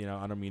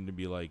don't mean to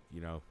be like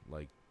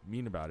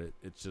mean about it.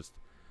 It's just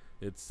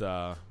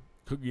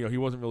he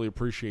wasn't really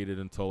appreciated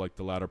until like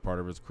the latter part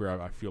of his career.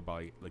 I feel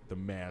by like the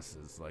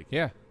masses, like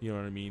Yeah. you know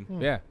what I mean.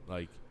 Yeah.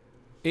 Like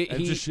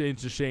It's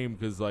it's a shame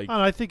because like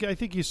I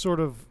think you sort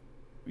of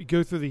you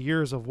go through the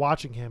years of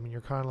watching him, and you're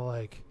kind of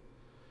like,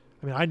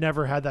 I mean, I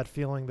never had that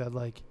feeling that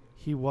like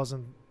he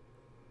wasn't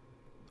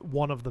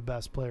one of the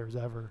best players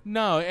ever.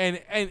 No, and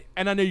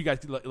I know you guys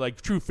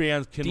like true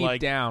fans can Deep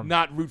like down.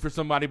 not root for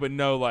somebody, but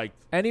know like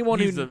anyone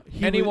he's who a-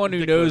 anyone who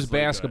knows ridiculously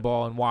good.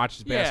 basketball and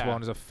watches Yeah. basketball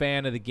and is a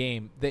fan of the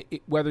game,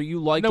 whether you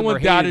like No him one or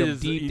hate doubted him, his-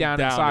 deep he down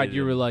doubted inside,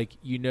 you him. were like,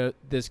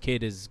 this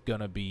kid is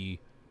gonna be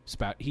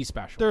he's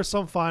special. There are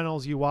some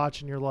finals you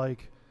watch and you're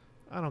like,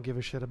 I don't give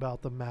a shit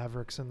about the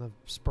Mavericks and the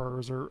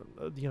Spurs or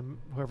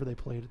whoever they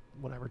played at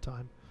whatever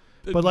time.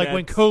 But like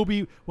when Nets.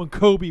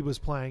 Kobe was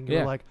playing, you're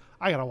Yeah. like,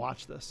 I gotta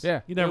watch this.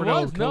 Yeah. You never It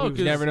know. was, when no, Kobe you was-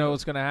 because- never know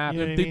what's gonna happen.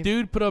 You know what I the mean?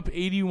 dude put up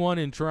 81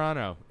 in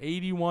Toronto,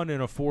 81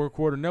 in a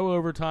 4-quarter, no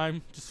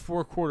overtime, just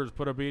 4 quarters,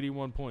 put up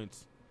 81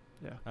 points.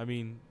 Yeah. I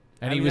mean,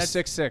 And I he mean, was that's-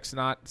 6'6",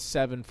 not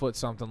 7 foot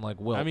something like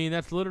Wilt. I mean,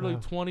 that's literally Yeah.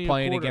 20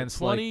 Playing a quarter. against,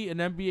 20 an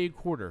NBA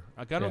quarter.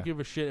 Like I don't Yeah. give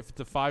a shit if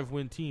it's a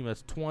 5-win team.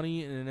 That's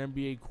 20 in an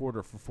NBA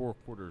quarter for 4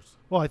 quarters.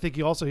 Well, I think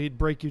he'd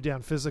break you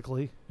down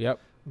physically. Yep.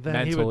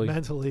 Then he would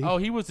mentally. Oh,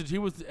 he was, and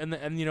All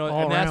and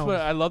that's around. what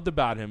I loved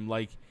about him.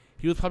 Like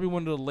he was probably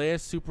one of the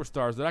last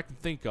superstars that I can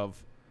think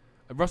of.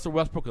 Russell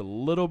Westbrook a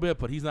little bit,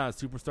 but he's not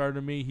a superstar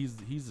to me.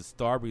 He's a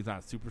star, but he's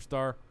not a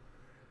superstar.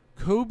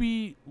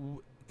 Kobe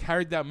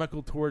carried that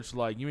Michael torch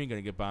like, you ain't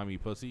gonna get by me,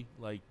 pussy.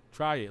 Like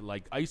try it,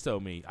 like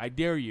ISO me, I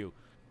dare you.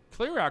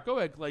 Clear out, go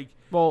ahead. Like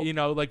Well,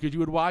 like if you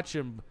would watch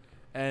him,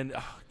 and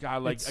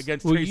God, like It's-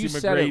 against well, Tracy you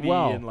said it McGrady,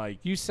 well. and like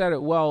You said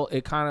it well.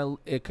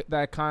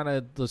 That kind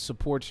of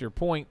supports your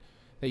point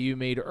that you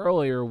made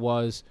earlier.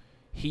 Was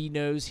he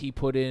knows he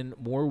put in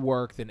more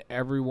work than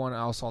everyone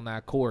else on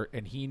that court,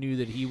 and he knew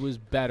that he was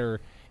better.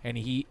 And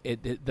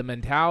the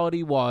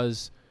mentality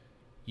was,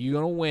 you're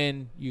gonna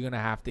win. You're gonna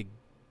have to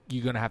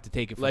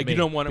take it from Like, me you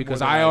don't want it more because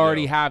than I I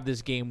already do. have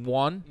this game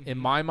won in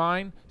my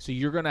mind. So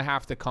you're gonna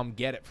have to come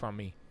get it from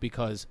me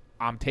because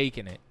I'm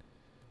taking it.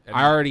 and,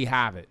 I already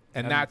have it,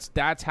 and and-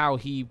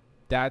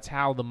 that's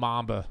how the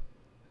Mamba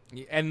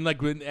and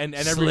like when and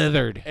every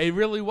slithered. it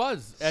really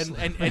was, and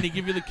he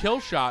give you the kill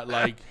shot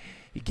like.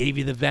 He gave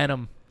you the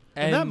venom.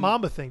 and that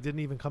Mamba thing didn't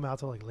even come out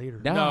till like later.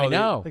 No, No, I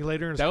know. Like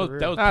later in his That was career.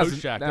 that was That was-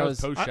 post Shaq. that That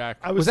was- was post Shaq.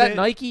 I Was saying-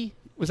 that Nike?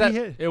 Was that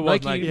It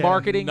was Nike Nike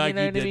marketing? Nike You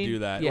know what did I mean? do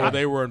that. Yeah. Or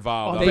they were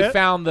involved. On They bet-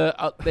 found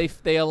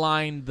they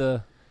aligned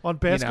the. On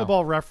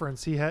Basketball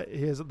Reference, they have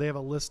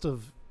a list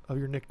of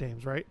your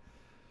nicknames, right?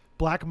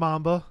 Black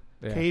Mamba,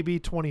 Yeah.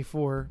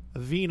 KB24,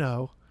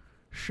 Vino,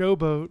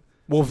 Showboat.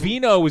 Well,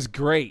 Vino was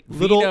great.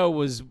 Little- Vino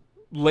was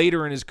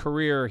later in his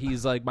career,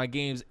 he's like, my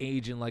game's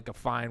aging like a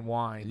fine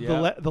wine.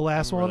 Yeah. The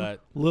last one, Remember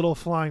that. Little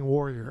Flying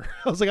Warrior.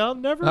 I was like, I'll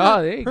never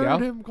Oh, there you heard go.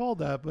 him called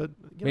that, but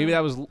Maybe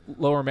that was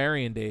Lower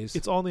Marion days.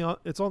 it's on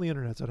the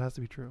internet, so it has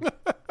to be true.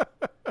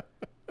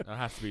 That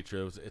has to be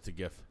true. It's a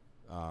gift.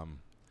 What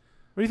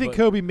do you think But-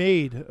 Kobe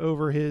made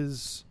over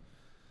his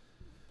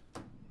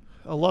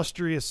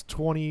illustrious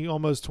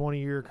almost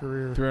 20-year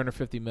career?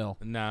 $350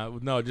 million.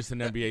 No, just an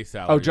NBA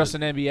salary. Oh, just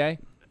an NBA?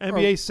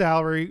 NBA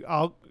salary.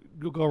 I'll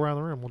go around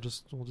the room. We'll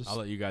just. I'll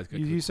let you guys get.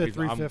 You said I'm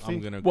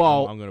 350?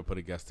 I'm gonna put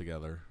a guess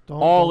together.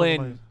 All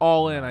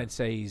don't in, I'd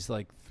say he's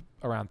like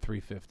around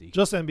 350.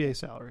 just NBA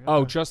salary. Oh,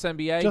 okay. just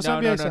NBA? Just no,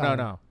 NBA no, no, salary.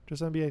 no,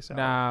 Just NBA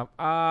salary.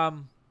 Nah.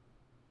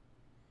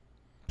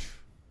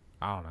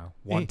 I don't know.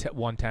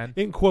 110.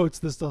 In quotes,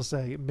 this does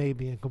say it may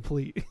be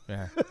incomplete.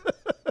 Yeah.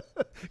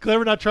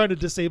 Clever not trying to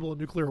disable a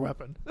nuclear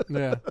weapon.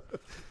 Yeah.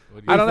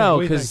 What do I don't know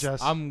What do you think,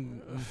 because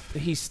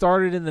Jess? he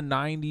started in the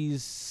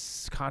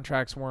 90s.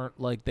 Contracts weren't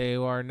like they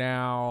are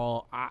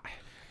now.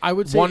 I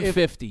would say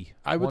 150.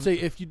 say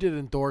if you did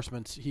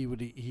endorsements, he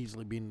would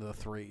easily be into the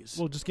threes.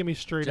 Well, just give me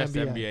straight Just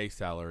NBA. NBA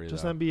salary.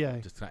 Just though.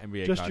 NBA. Just not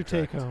NBA. Just your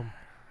contract. take home.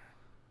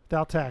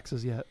 Without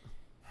taxes yet.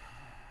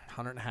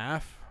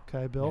 100.5.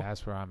 Okay, Bill. Yeah,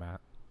 that's where I'm at.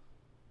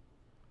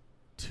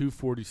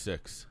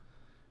 246.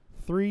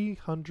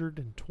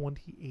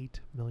 $328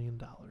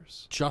 million.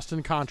 Just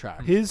in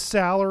contract. His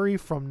salary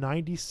from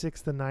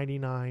 96 to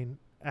 99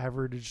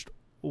 averaged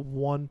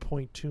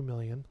 $1.2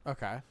 million.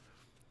 Okay.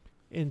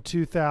 In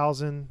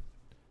 2000,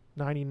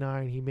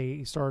 99,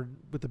 he started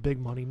with the big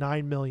money,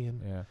 $9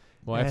 million. Yeah.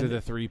 Well, after And-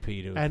 the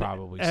three-peat, it was And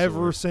probably ever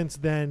sore. since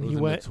then, It was he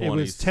in went. the It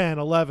was 20s. 10,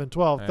 11,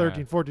 12, Yeah.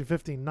 13, 14,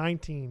 15,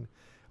 19,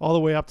 all the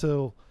way up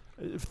to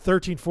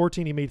 13,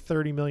 14. He made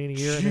 $30 million a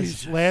year. And his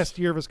Jesus. last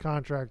year of his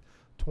contract,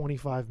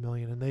 $25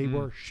 million, and they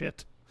were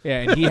shit.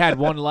 Yeah, and he had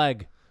one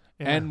leg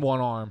Yeah, and one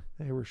arm.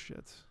 they were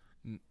shit.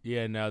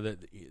 Yeah, no,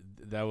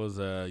 that was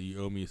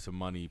you owe me some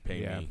money.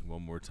 Pay Yeah. me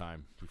one more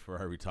time before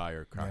I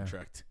retire.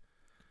 Contract.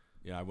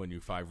 Yeah, I won you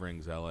 5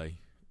 rings. LA,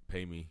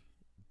 pay me,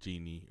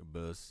 Genie,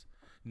 bus.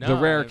 No, The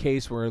rare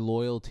case where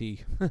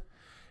loyalty.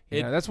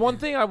 It- That's one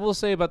thing I will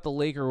say about the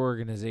Laker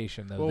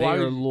organization, though. Well, They why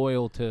are would-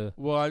 loyal to.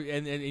 Well,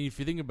 and if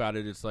you think about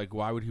it, it's like,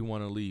 why would he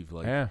want to leave?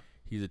 Like, Yeah.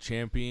 he's a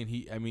champion.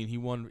 He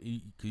won.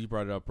 Because you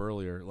brought it up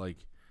earlier.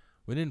 Like,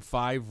 winning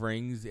 5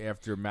 rings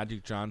after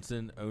Magic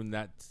Johnson owned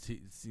that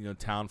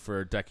town for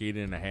a decade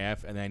and a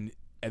half, and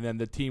then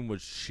the team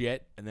was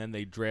shit, and then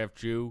they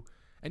draft you,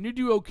 and you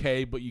do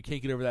okay, but you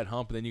can't get over that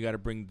hump, and then you got to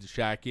bring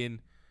Shaq in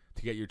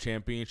to get your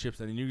championships,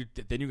 and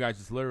then you guys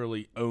just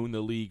literally own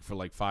the league for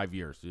like 5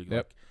 years. So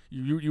Yep.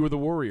 You were the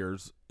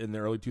Warriors in the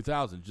early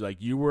 2000s. Like,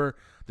 you were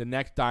the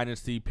next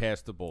dynasty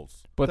past the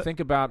Bulls. But think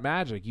about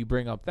Magic. You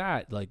bring up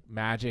that. Like,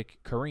 Magic,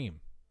 Kareem.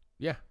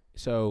 Yeah.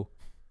 So,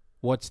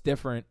 what's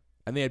different?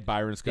 And they had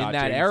Byron Scott, In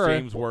that James, era,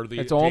 James Worthy.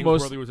 it's James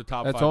almost- Worthy was a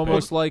top That's 5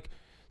 almost pick. like.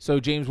 So,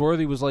 James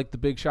Worthy was like the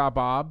Big Shot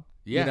Bob.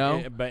 Yeah, You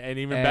know? and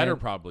even And- better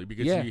probably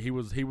because yeah. he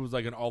was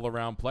like an all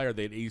around player.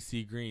 They had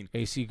AC Green.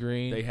 AC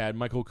Green. They had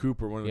Michael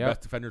Cooper, one of the Yep.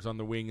 best defenders on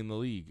the wing in the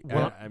league.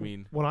 Well, I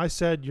mean, When I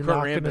said you're Kurt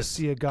not going to Rambis.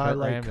 see a guy Kurt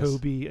like Rambis.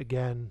 Kobe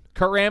again,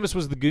 Kurt Rambis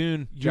was the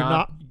goon.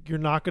 John. you're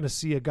not going to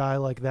see a guy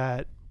like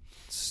that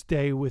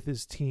stay with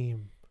his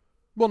team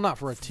Well, not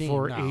for a team.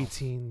 for no.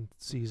 18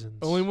 seasons.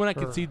 only one I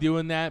can Or- see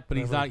doing that, but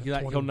whatever, he's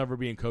not. 20. He'll never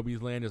be in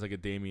Kobe's land. Is like a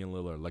Damian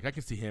Lillard. Like, I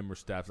can see him or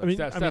Steph. I Like, mean,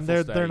 Steph will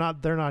they're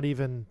stay. not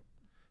even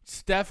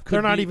Steph. Could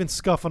they're not be- even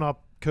scuffing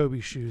up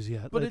Kobe's shoes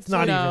yet. But it's it's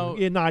not now-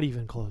 even not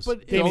even close.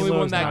 But the Damian only one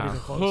Lillard's not that even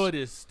close. could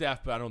is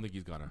Steph, but I don't think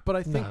he's gonna. But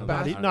I think No,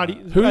 back, not I-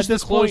 even. Who's At the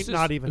this closest? point,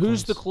 not even.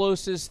 Who's the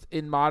close. closest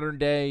in modern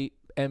day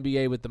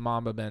NBA with the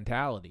Mamba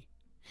mentality?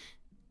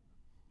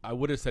 I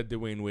would have said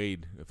Dwayne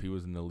Wade if he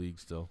was in the league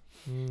still.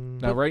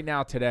 Now, right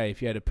now, today,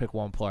 if you had to pick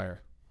one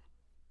player,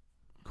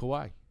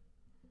 Kawhi.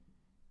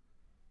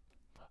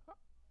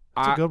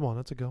 That's I a good one.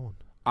 That's a good one.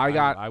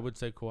 I would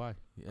say Kawhi.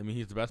 I mean,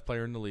 he's the best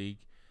player in the league.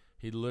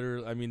 He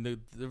literally. I mean, the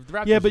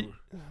Raptors. Yeah, but-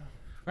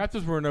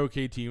 Raptors were an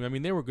okay team. I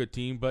mean, they were a good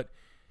team,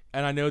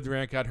 and I know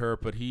Durant got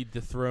hurt, but he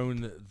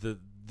dethroned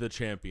the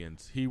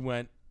champions. He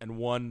went and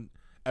won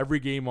every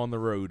game on the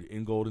road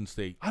in Golden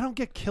State. I don't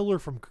get killer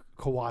from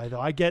Kawhi though.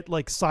 I get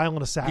like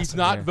silent assassin. He's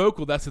not Yeah.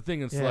 vocal. That's the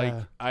thing. It's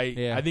Yeah. like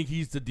Yeah. I think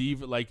he's the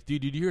diva. Like,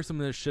 dude, did you hear some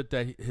of the shit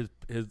that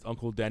his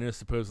uncle Dennis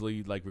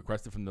supposedly like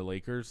requested from the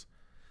Lakers?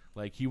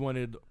 Like, he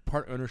wanted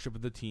part ownership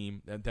of the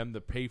team and them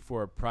to pay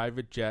for a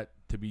private jet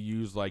to be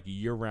used like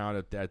year round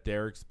at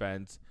their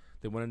expense.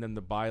 They wanted them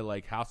to buy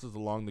like houses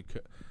along the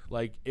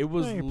like it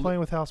was. Yeah, you're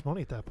playing with house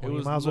money at that It point. You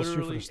was might as well shoot for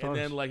literally, the stars.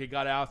 and then like it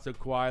got out to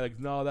Kawhi, like,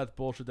 no, that's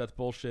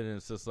bullshit, and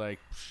it's just like,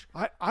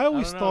 I always I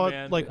don't know, thought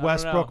man. like I don't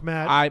Westbrook, know.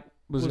 Matt. I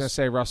was going to was-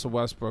 say Russell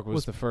Westbrook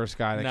was the first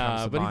guy that Nah,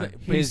 comes to but mind.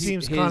 he's- he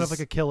seems kind of like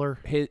a killer.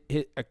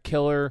 a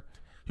killer.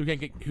 who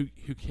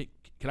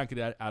cannot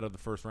get out of the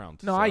first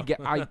round. No, so. I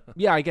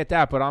get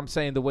that, but I'm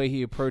saying the way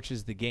he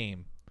approaches the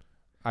game,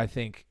 I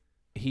think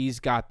he's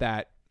got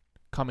that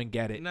come and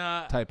get it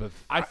Nah, type of.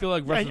 I feel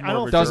like Russ is I more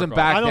don't- of a Doesn't jerk-off.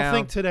 back I don't down.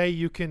 think today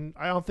you can.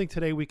 I don't think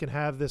today we can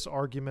have this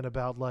argument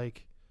about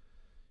like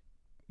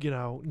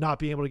not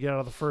being able to get out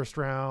of the first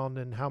round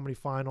and how many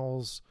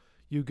finals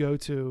you go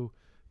to,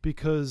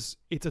 because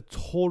it's a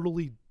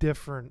totally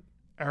different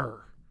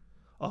era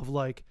of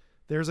like,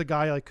 there's a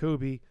guy like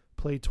Kobe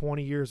played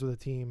 20 years with a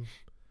team,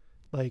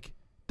 like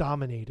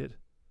dominated.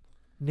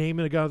 Name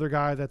another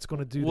guy that's going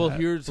to do that.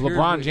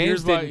 LeBron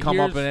James didn't come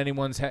up in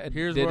anyone's head.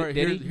 Did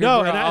he? No,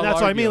 and that's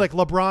what I mean. Like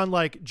LeBron,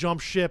 like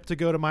jumped ship to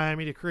go to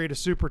Miami to create a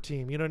super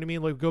team. You know what I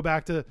mean? Like go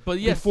back to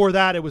before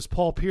that, it was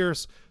Paul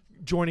Pierce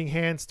joining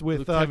hands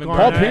with Kevin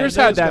Garnett. Paul Pierce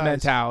and had those that guys.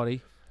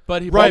 mentality.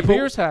 But Paul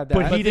Pierce had that.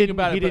 But he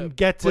didn't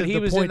get to he the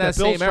was point in that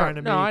that Bill's same era. trying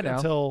to No, I make know.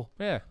 until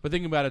Yeah. But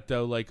think about it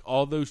though, like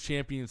all those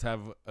champions have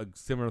a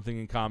similar thing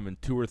in common: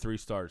 2 or 3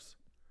 stars.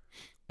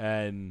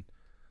 And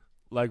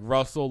like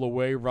Russell, the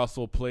way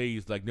Russell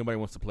plays, like nobody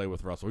wants to play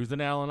with Russell. He's an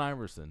Allen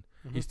Iverson.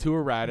 Mm-hmm. He's too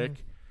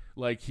erratic.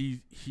 Like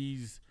he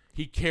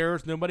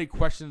cares. Nobody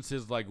questions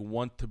his like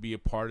want to be a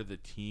part of the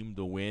team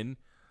to win,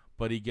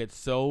 but he gets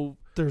so.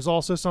 There's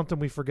also something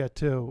we forget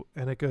too,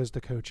 and it goes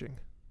to coaching.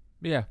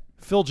 Yeah.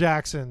 Phil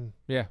Jackson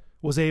Yeah.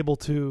 was able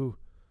to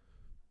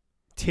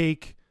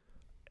take,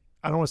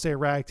 I don't want to say a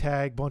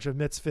ragtag bunch of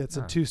misfits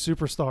and 2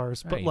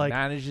 superstars, but He like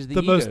manages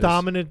the most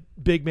dominant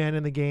big man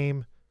in the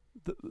game,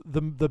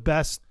 the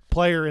best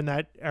player in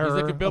that era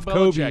He's like a Bill of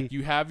Kobe. Belichick.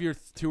 You have your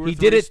 2 or 3 He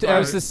did it. That stars.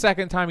 was the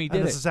second time he And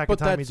did this is the it. second But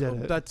time he did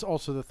it. that's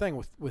also the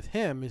thing with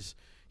him is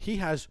he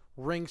has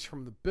rings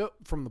from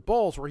the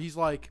Bulls where he's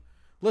like,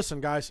 listen,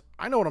 guys,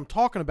 I know what I'm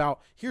talking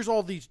about. Here's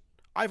all these.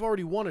 I've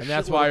already won a And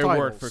that's shitload why of it titles.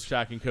 worked for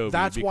Shaq and Kobe.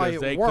 That's because why it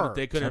they worked.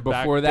 They couldn't And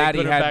before that,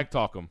 he had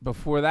backtalk him.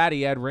 Before that,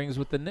 he had rings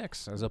with the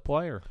Knicks as a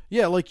player.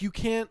 Yeah, like you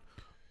can't.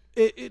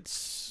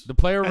 It's The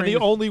player And rings. the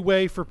only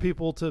way for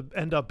people to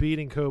end up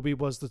beating Kobe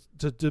was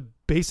to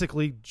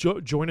basically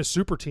join a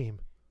super team.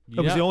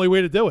 That was the only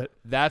way to do it.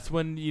 That's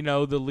when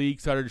the league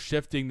started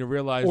shifting to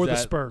realize Or that the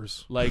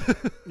Spurs. like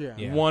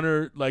Yeah. one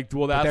or like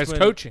that's there's when,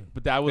 coaching.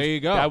 But that was There you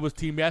go. That was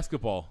team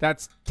basketball.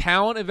 That's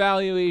talent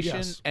evaluation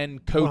Yes.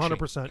 and coaching.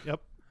 100%.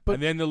 Yep.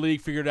 And then the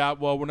league figured out,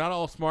 well, we're not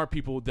all smart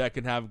people that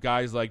can have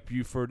guys like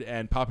Buford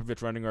and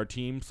Popovich running our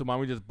team. So why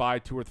don't we just buy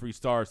 2 or 3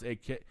 stars?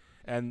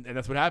 And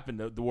that's what happened.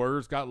 The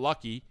Warriors got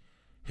lucky,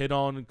 hit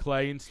on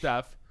Clay and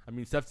Steph. I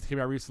mean, Steph came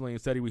out recently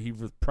and said he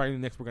was praying the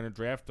Knicks were going to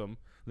draft him.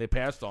 They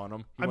passed on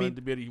him. He wanted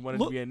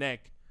to be a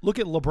Knick. Look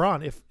at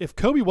LeBron. If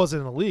Kobe wasn't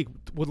in the league,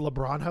 would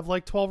LeBron have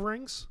like 12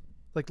 rings?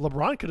 Like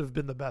LeBron could have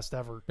been the best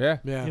ever. Yeah.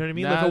 You know what I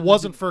mean? Nah, Like if it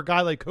wasn't for a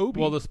guy like Kobe.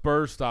 Well, the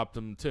Spurs stopped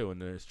him too in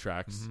his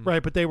tracks.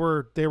 right, but they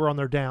were on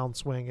their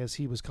downswing as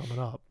he was coming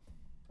up.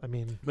 I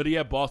mean, But he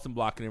had Boston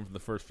blocking him for the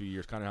first few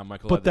years, kind of how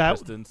Michael but had the that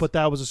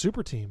Pistons. was a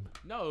super team.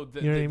 No,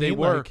 You know what I they mean?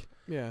 were. Like,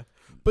 Yeah.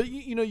 But,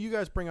 you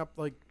guys bring up,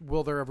 like,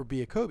 will there ever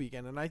be a Kobe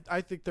again? And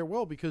I think there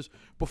will, because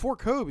before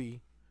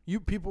Kobe,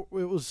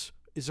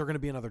 is there going to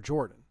be another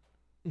Jordan?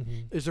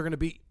 mhm. Is there going to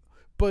be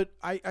 – but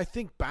I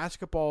think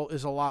basketball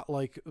is a lot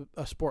like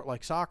a sport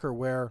like soccer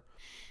where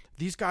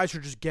these guys are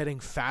just getting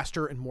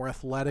faster and more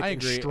athletic I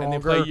and agree. stronger.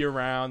 And they play year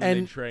round and they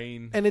And-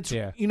 train. And it's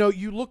Yeah.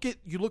 you look at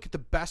the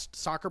best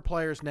soccer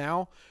players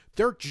now.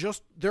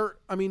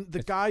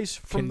 The guys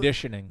from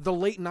Conditioning. the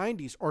late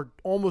 90s are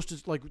almost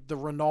as like the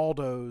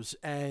Ronaldos,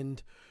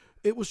 and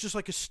it was just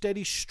like a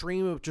steady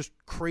stream of just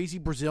crazy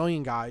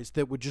Brazilian guys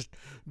that would just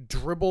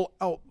dribble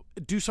out,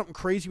 do something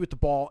crazy with the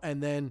ball,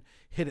 and then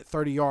hit it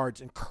 30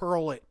 yards and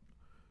curl it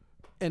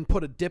and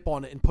put a dip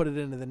on it and put it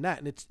into the net.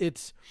 And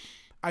it's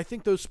I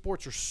think those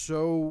sports are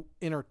so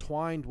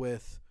intertwined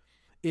with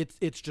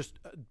it's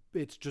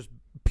just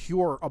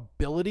pure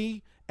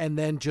ability and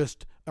then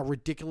just a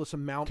ridiculous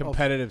amount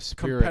Competitive of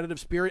spirit. competitive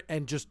spirit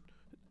and just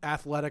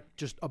athletic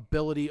just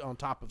ability on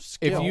top of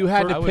skill. If you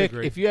had I to would pick,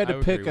 agree. if you had I to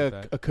would pick agree with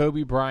that. a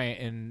Kobe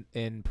Bryant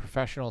in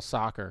professional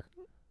soccer,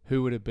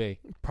 who would it be?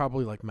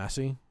 Probably like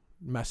Messi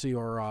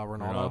or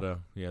Ronaldo.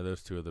 Yeah,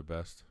 those two are the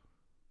best.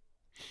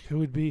 Who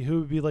would be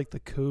like the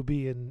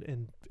Kobe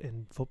in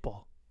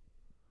football?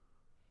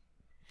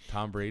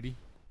 Tom Brady.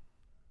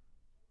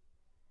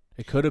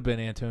 It could have been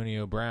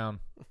Antonio Brown.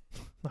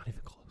 Not even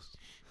close.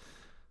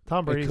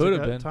 Tom Brady's could a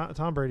have good- been.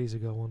 Tom Brady's a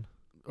good one.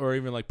 Or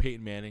even like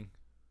Peyton Manning.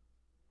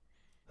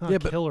 Not Yeah, a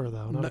but killer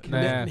though. Not a N-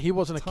 killer. Nah. He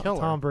wasn't a killer.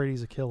 Tom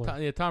Brady's a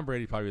killer. Tom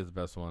Brady probably is the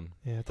best one.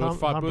 Yeah, Both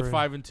Tom both Brady.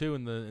 5 and 2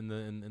 in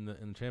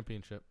the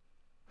championship.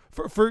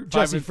 For Jesse,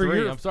 5 and for 3.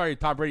 your I'm sorry,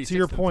 Tom Brady. to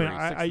your 6 and point, 3,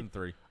 I- 6 and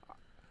 3.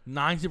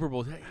 9 Super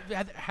Bowls.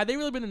 Had they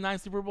really been in 9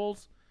 Super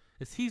Bowls?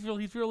 He's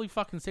really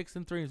fucking 6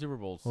 and 3 in Super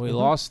Bowls. Well, he Mhm.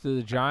 lost to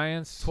the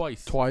Giants,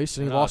 Twice.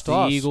 and he And lost to the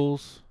us.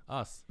 Eagles.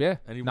 Us. Yeah,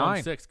 And he 9.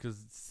 won 6 because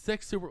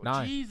 6 Super Bowls.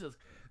 9. Jesus.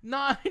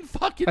 9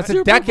 fucking That's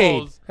Super a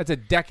decade. Bowls. That's a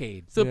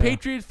decade. So Yeah.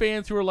 Patriots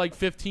fans who are like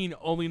 15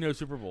 only know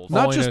Super Bowls.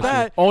 Not Only just no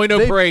that. Only no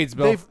they've- parades,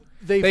 Bill.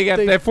 They've They got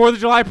they've- their 4th of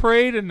July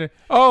parade, and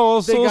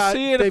we'll see you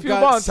in a they've few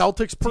got months.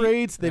 Celtics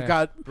parades. They've Yeah.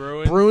 got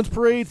Bruins. Bruins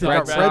parades. They've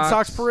Red got Red Sox.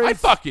 Sox I parades.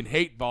 fucking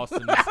hate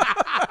Boston. you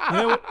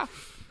know what?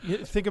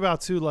 You think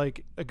about too,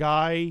 like a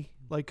guy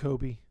like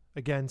Kobe.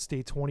 Again,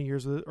 stayed 20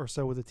 years or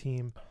so with the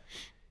team.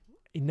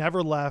 He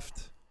never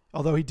left.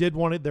 Although he did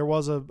want it, there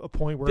was a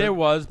point where there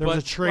was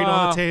a trade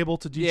on the table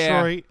to yeah.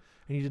 Detroit,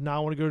 and he did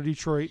not want to go to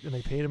Detroit, and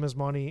they paid him his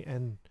money,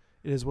 and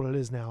It is what it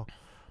is now.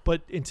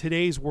 But in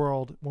today's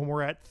world, when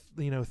we're at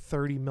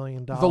 $30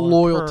 million, the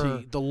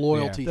loyalty, the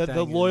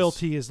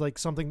loyalty is like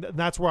something. And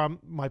that's where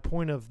my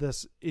point of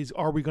this is: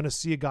 are we going to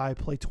see a guy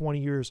play 20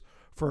 years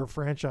for a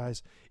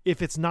franchise?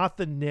 If it's not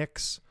the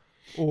Knicks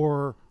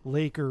or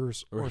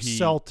Lakers or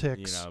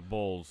Celtics,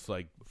 Bulls,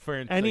 like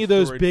any of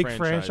those big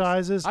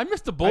franchises, I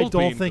missed the Bulls. I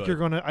don't think you're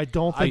gonna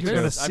see. I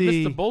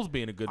missed the Bulls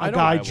being a good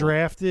guy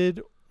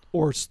drafted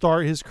or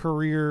start his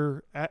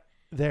career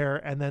there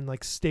and then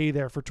like stay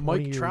there for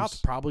 20 years. Mike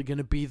Trout's probably going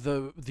to be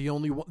the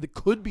only one that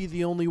could be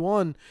the only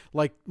one,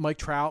 like Mike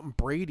Trout and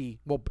Brady.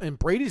 Well, and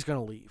Brady's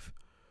going to leave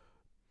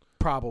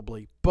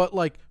probably, but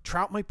like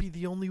Trout might be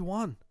the only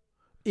one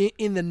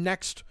in the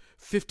next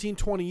 15,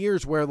 20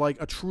 years where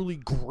like a truly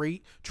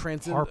great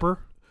Harper.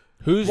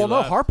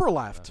 Harper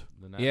left.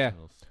 Yeah.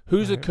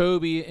 Who's a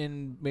Kobe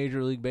in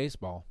Major League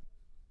Baseball?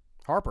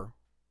 Harper.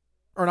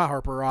 Or not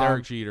Harper.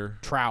 Derek Jeter.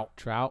 Trout.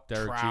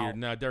 Derek Jeter.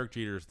 No, Derek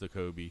Jeter's the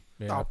Kobe.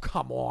 Yeah. Oh,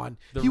 come on.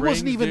 He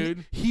wasn't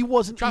even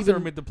Trout never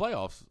made the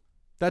playoffs.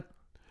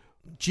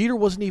 Jeter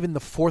wasn't even the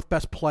fourth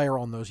best player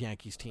on those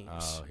Yankees teams.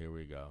 Oh, here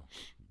we go.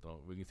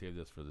 We can save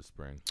this for the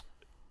spring.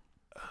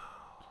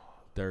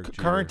 Derek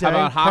Jeter. Current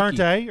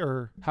day,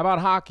 or how about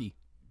hockey?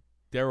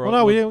 We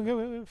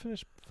didn't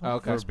finish.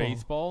 Okay. For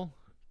baseball,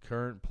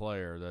 current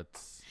player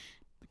that's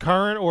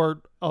current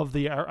or of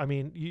the. I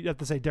mean, you have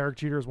to say Derek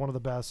Jeter is one of the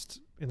best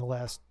in the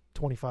last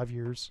 25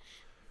 years.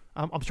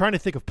 I'm trying to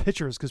think of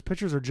pitchers because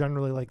pitchers are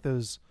generally like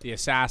those the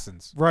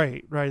assassins.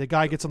 Right. The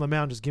guy gets on the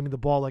mound, just give me the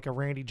ball like a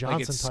Randy Johnson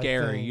like it's type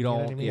scary. thing. You don't.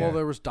 Know what I mean? Yeah. Well,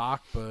 there was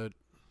Doc, but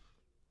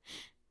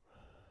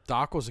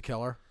Doc was a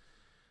killer.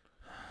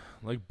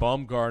 Like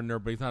Baumgartner,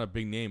 but he's not a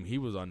big name. He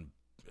was on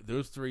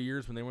those 3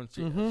 years when they went.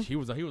 He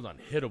was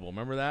unhittable.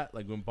 Remember that?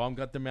 Like when Baum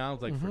got them out, I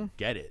was like,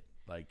 forget it.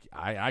 Like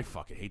I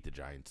fucking hate the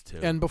Giants too.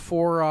 And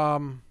before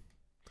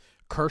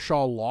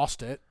Kershaw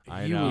lost it,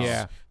 I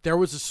know. There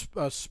was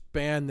a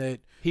span that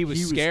he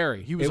was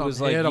scary. He was it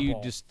was unhittable. like you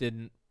just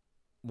didn't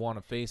want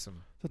to face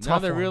him. No,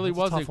 there really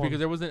wasn't because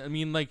there wasn't. I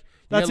mean, like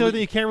that's the other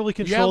thing. You can't really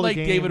control. You had like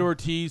the game. David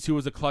Ortiz, who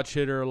was a clutch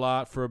hitter a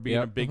lot for being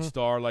a big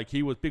star. Like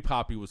he was, Big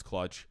Papi was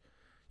clutch.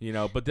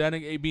 But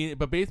then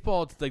but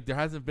baseball, it's like there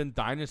hasn't been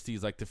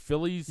dynasties like the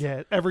Phillies.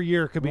 Yeah, every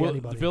year it could be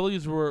anybody. The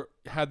Phillies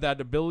had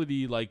that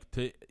ability, like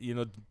to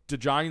the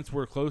Giants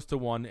were close to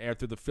one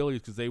after the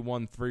Phillies because they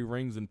won 3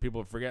 rings and people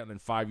are forgetting in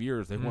 5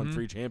 years they won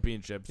 3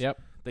 championships.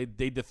 Yep, they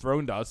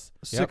dethroned us.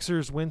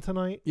 Sixers win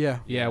tonight. Yeah,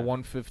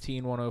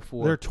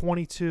 115-104. They're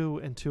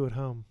 22-2 at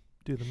home.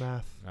 Do the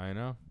math. I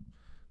know.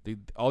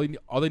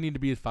 All they need to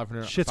be is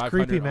 500. Shit's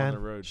 500 creepy, on man. the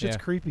road. Shit's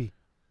creepy.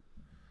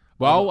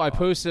 Well, I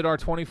posted our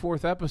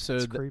 24th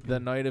episode the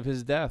night of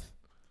his death.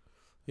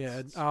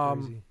 Yeah,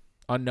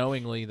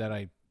 unknowingly that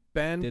I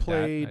Ben did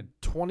played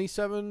that.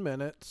 27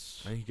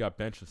 minutes. I think he got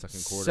benched in the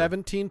second quarter.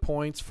 17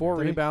 points, 4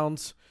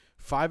 rebounds,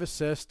 5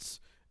 assists,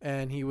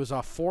 and he was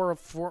 4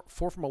 of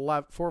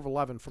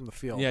 11 from the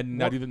field. Yeah,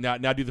 now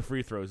do the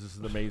free throws. This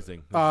is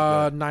amazing.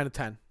 9 of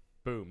 10.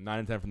 Boom, 9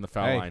 and 10 from the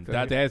foul line.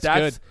 That's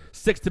good.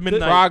 6 to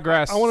midnight.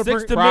 Progress. I want to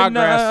 6 to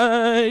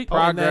midnight.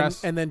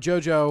 Progress. And then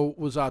JoJo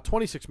was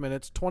 26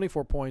 minutes,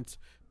 24 points,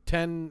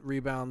 10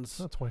 rebounds.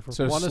 Not 24.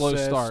 So 1 slow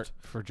assist, start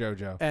for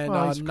JoJo. And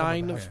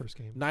 9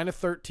 9 of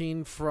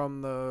 13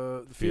 from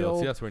the See,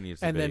 field. that's where he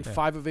needs to And be. then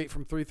 5 of 8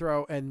 from free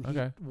throw,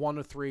 and 1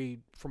 of 3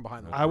 from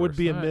behind the I would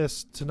be Alright.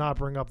 amiss to not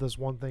bring up this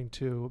one thing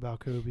too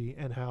about Kobe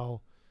and how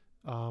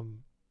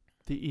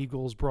the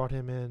Eagles brought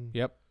him in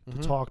to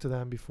talk to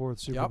them before the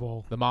Super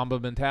Bowl. The Mamba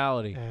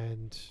mentality.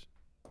 And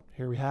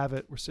here we have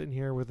it. We're sitting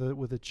here with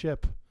a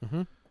chip.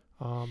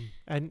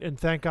 And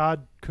thank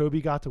God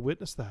Kobe got to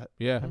witness that.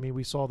 Yeah. I mean,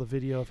 we saw the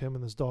video of him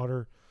and his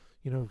daughter,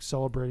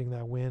 celebrating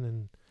that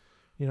win,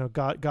 and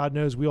God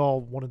knows we all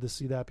wanted to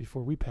see that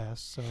before we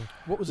passed. So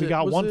what was we it?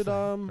 got was one it,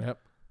 thing.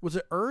 Was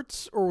it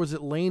Ertz or was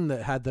it Lane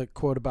that had the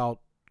quote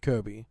about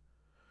Kobe?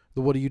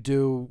 The what do you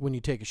do when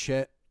you take a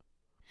shit?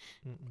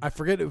 I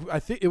forget. I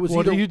think it was.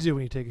 What do you do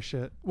when you take a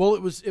shit? Well,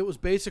 it was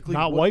basically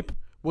not wipe.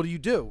 What do you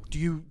do? Do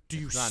you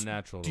it's not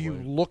natural. Do you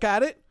look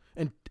at it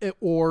and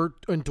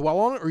dwell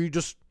on it, or you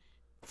just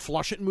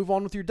flush it and move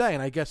on with your day?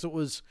 And I guess it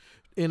was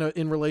in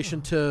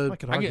relation to. I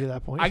can argue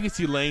that point. I can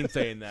see Lane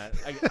saying that.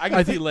 I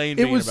can see Lane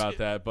being about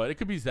that, but it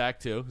could be Zach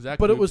too. Zach,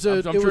 but pooped. it was.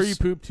 I'm sure you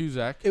pooped too,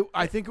 Zach.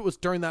 I think it was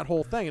during that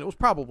whole thing, and it was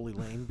probably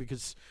Lane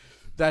because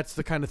that's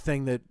the kind of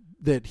thing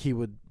that he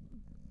would.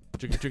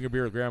 Drink a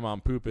beer with Grandma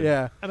and poop it.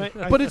 Yeah,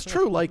 but it's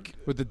true. Like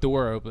with the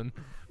door open.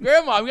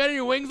 Grandma, you got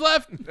any wings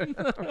left?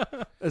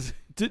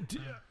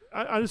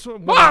 I just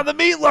want the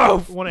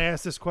meatloaf. want to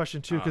ask this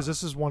question too because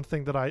this is one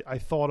thing that I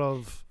thought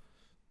of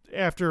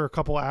after a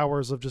couple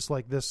hours of just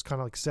like this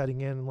kind of like setting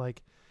in.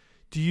 Like,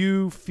 do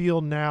you feel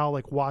now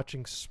like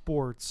watching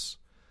sports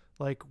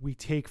like we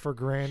take for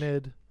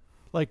granted?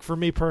 Like for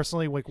me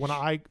personally, like when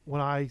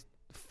I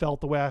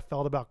felt the way I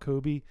felt about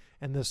Kobe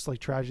and this like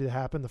tragedy that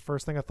happened, the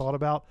first thing I thought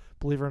about,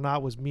 believe it or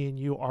not, was me and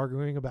you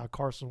arguing about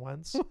Carson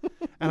Wentz.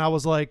 And I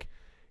was like,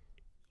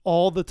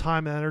 all the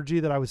time and energy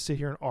that I would sit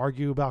here and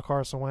argue about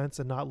Carson Wentz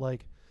and not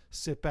like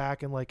sit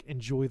back and like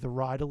enjoy the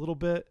ride a little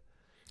bit.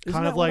 Isn't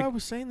kind that of what like I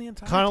was saying the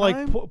entire kind of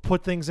time? like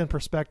put things in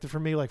perspective for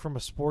me, like from a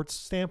sports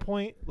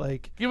standpoint.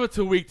 Like, Give it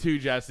to week 2,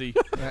 Jesse.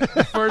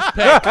 First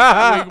pick, week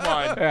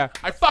 1. Yeah.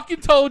 I fucking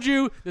told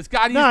you this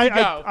guy needs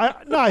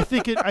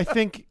to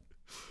go.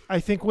 I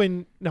think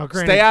when now,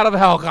 granted, Stay out of a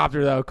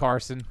helicopter, though,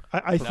 Carson.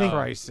 I For think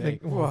Christ's sake.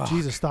 well,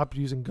 Jesus, stop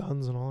using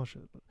guns and all that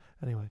shit. But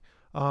anyway,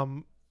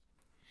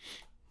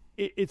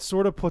 it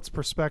sort of puts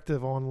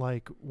perspective on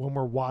like when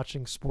we're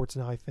watching sports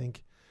now. I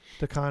think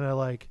to kind of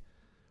like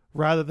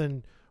rather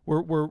than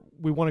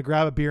we want to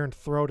grab a beer and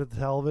throw it at the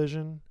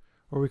television,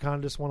 or we kind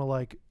of just want to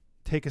like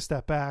take a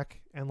step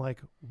back and like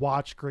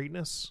watch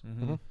greatness.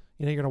 Mm-hmm.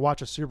 You know, you're gonna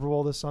watch a Super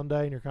Bowl this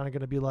Sunday, and you're kind of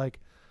gonna be like,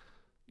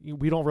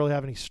 we don't really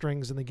have any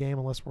strings in the game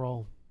unless we're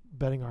all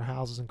betting our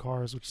houses and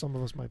cars, which some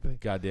of us might be.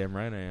 Goddamn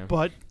right I am.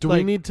 But Do like,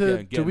 we need to?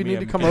 Yeah, Do we get need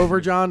me to a- come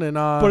over, John? And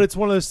but it's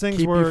one of those things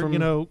keep you where from- you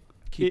know,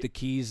 Keep the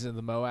keys in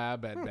the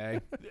Moab at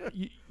bay.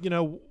 you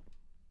know,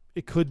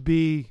 it could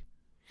be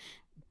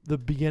the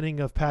beginning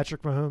of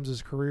Patrick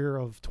Mahomes' career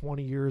of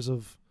 20 years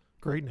of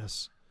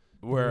greatness.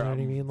 where you know what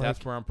I mean? that's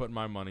Like- where I'm putting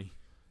my money.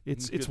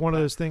 It's Good one of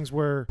back. those things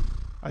where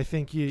I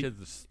think you Kid's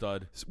a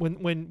stud.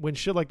 when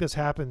shit like this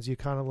happens, you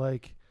kind of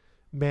like,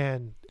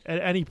 man,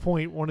 at any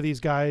point one of these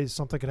guys,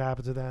 something could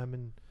happen to them,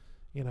 and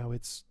you know,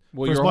 it's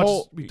Well, for as your much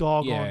whole as we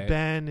dog yeah, on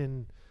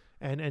Ben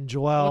and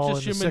Joel Well, and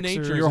it's the just human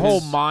Sixers, nature. your whole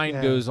is- mind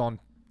yeah. goes on.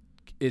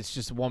 It's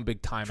just one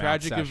big timeout.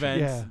 Tragic session.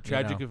 events, Yeah.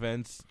 tragic You know.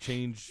 events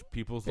change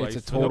people's It's lives.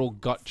 a total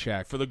gut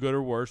check. for the good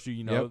or worse.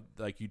 You know, Yep.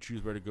 like you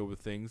choose where to go with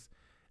things.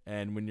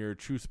 And when you're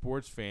true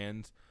sports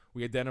fans,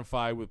 we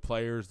identify with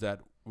players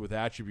that with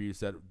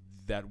attributes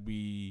that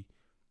we,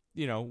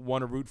 you know,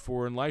 want to root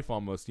for in life.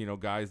 Almost, you know,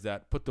 guys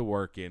that put the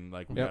work in.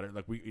 Like we Yep. gotta,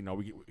 like we, you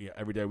know,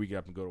 every day we get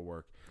up and go to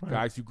work. Right.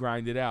 Guys who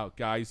grind it out.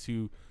 Guys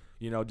who,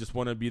 you know, just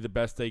want to be the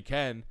best they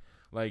can.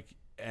 Like,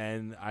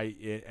 and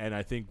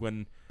I think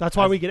when That's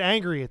why we get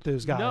angry at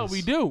those guys.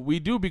 no, we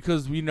do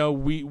because we know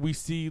we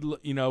see,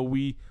 you know,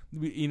 we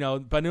you know,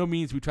 by no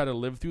means we try to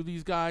live through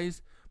these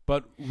guys,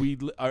 but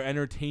our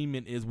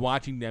entertainment is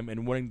watching them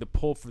and wanting to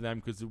pull for them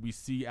because we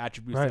see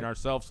attributes Right. in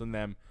ourselves in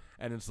them,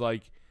 and it's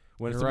like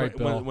when You're somebody, right,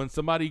 Bill. when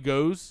somebody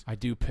goes, I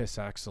do piss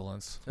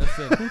excellence.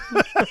 listen,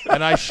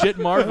 and I shit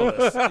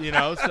marvelous, you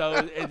know. So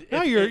it's No,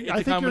 a I think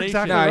you're combination.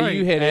 exactly Nah, right.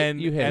 you hit and,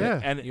 it. You hit and,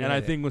 it. And, You and I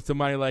hit it. think when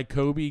somebody like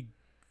Kobe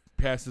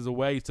passes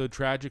away so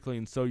tragically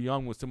and so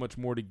young with so much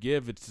more to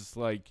give, it's just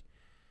like,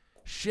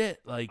 shit.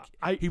 Like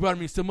he brought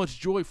me so much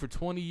joy for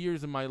 20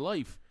 years in my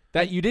life,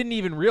 that you didn't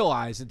even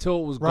realize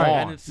until it was Right. gone.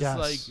 and it's just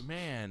Yes. like,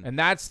 man. And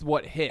that's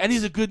what hits. And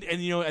he's a good,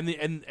 and you know,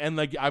 and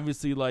like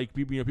obviously, like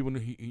people, you know,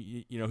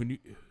 people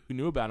who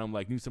knew about him,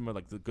 like knew some of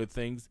like the good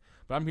things.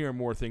 But I'm hearing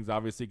more things,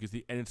 obviously, because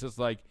and it's just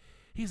like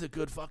he's a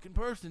good fucking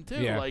person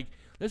too. Yeah. Like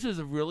this is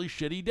a really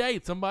shitty day.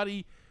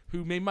 Somebody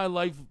who made my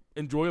life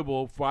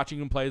enjoyable watching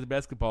him play as a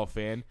basketball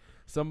fan.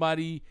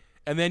 Somebody,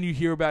 and then you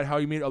hear about how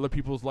he made other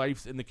people's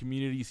lives in the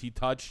communities he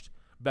touched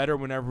better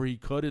whenever he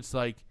could. It's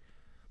like,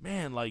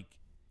 man, like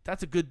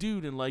that's a good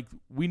dude, and like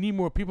we need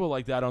more people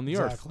like that on the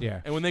earth. Exactly.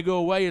 yeah. And when they go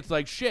away, it's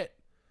like shit.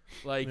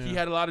 Like he Yeah.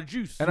 had a lot of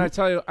juice. And I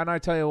tell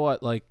you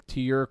what, like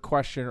to your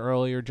question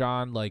earlier,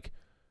 John, like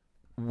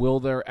will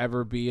there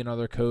ever be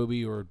another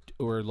Kobe or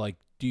like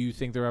do you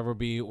think there ever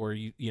be, or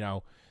you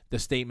know, the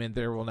statement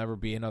there will never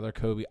be another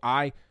Kobe?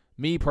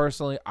 Me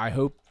personally, I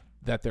hope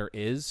that there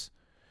is,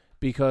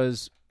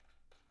 because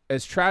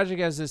as tragic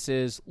as this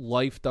is,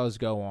 life does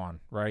go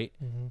on, right?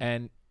 Mhm.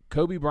 And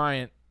Kobe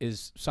Bryant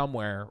is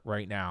somewhere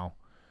right now,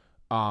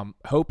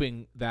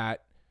 hoping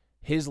that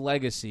his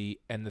legacy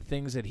and the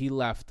things that he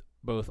left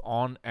both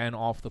on and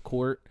off the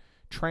court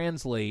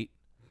translate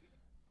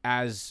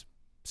as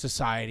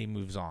society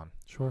moves on.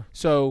 Sure.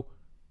 So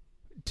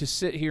to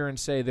sit here and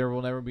say there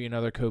will never be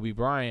another Kobe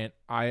Bryant,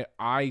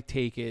 I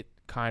take it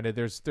kind of,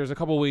 there's a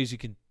couple ways you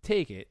can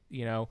take it,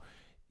 you know.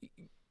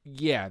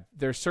 Yeah,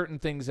 there's certain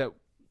things that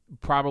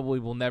probably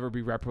will never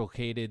be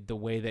replicated the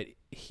way that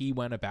he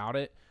went about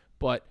it,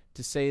 but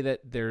to say that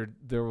there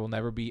will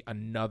never be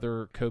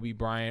another Kobe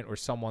Bryant or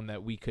someone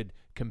that we could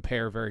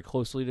compare very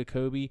closely to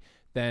Kobe,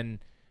 then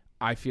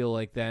I feel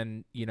like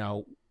then, you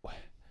know,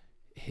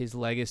 his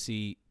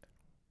legacy,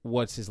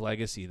 what's his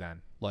legacy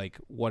then? Like,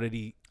 what did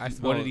he leave? I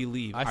smell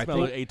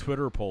think, a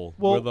Twitter poll.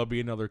 Well- Will there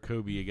be another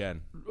Kobe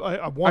again?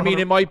 I mean,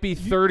 it might be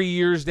 30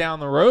 years down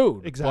the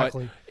road.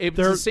 Exactly. But it's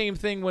the same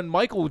thing when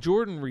Michael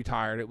Jordan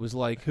retired. It was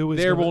like, Who is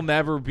there gonna- will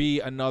never be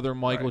another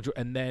Michael Right.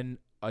 Jordan. And then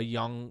a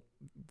young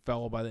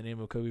fellow by the name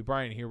of Kobe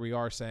Bryant, here we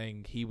are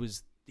saying he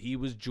was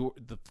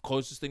the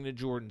closest thing to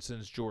Jordan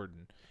since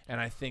Jordan. And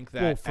I think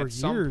that Well, for at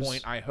some years-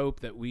 point, I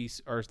hope that we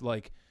are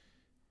like,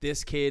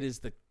 this kid is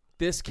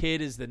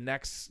the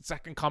next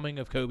second coming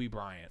of Kobe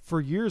Bryant. For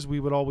years we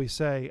would always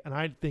say, and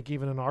I think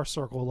even in our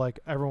circle, like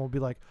everyone would be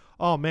like,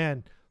 "Oh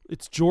man,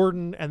 it's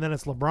Jordan and then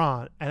it's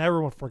LeBron," and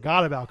everyone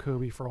forgot about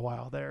Kobe for a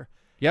while there.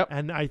 Yep.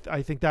 And I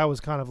think that was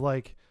kind of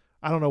like,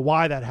 I don't know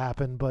why that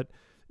happened, but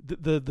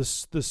the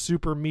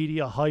super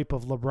media hype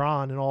of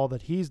LeBron and all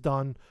that he's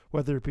done,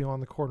 whether it be on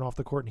the court and off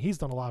the court, and he's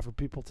done a lot for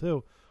people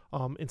too,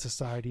 in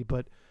society.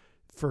 But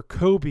for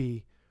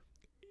Kobe,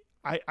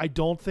 I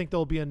don't think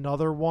there'll be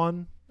another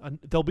one.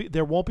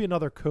 There won't be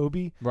another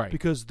Kobe, Right.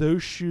 because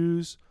those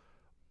shoes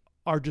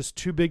are just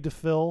too big to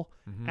fill,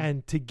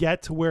 and to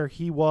get to where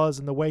he was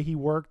and the way he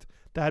worked,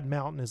 that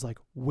mountain is like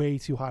way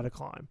too high to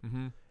climb.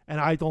 Mm-hmm. And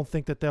I don't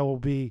think that there will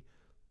be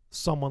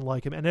someone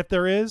like him. And if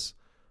there is,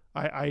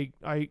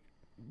 I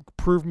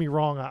prove me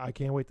wrong. I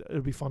can't wait.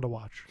 It'll be fun to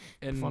watch.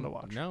 And Fun to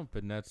watch. No,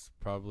 but that's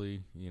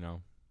probably,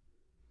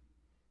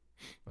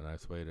 a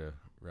nice way to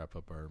wrap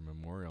up our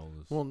memorial.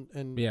 Well,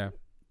 and Yeah.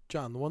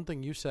 John, the one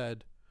thing you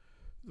said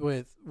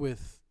with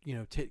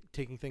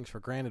taking things for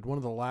granted, one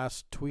of the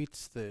last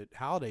tweets that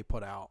Halliday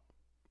put out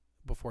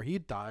before he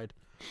died,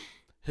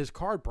 his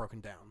car had broken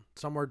down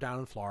somewhere down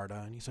in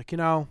Florida, and he's like,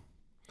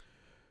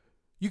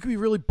 you could be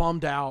really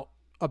bummed out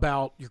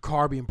about your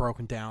car being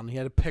broken down. He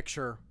had a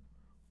picture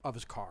of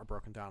his car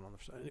broken down on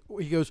the side.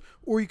 He goes,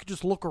 or you could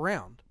just look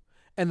around.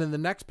 And then the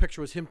next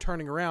picture was him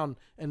turning around,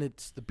 and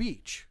it's the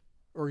beach,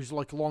 or he's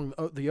like along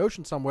the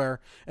ocean somewhere.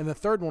 And the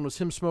third one was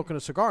him smoking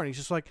a cigar, and he's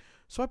just like,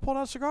 so I pulled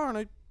out a cigar and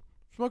I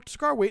smoked a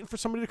cigar, waiting for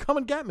somebody to come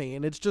and get me.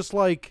 And it's just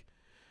like,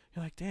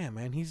 you're like, damn,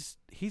 man, he's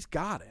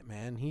got it,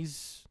 man.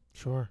 He's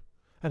Sure.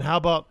 And how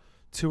about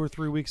 2 or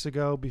 3 weeks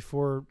ago,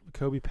 before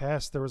Kobe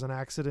passed, there was an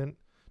accident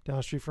down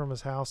the street from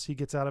his house. He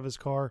gets out of his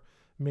car,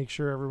 makes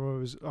sure everyone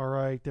was all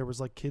right. There was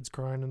like kids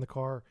crying in the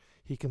car.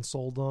 He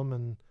consoled them,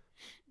 and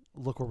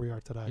look where we are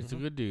today. He's a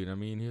good dude. I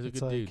mean, he's a It's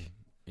good like- dude.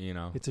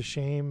 It's a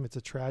shame. It's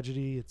a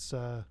tragedy. It's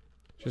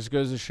Just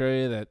goes to show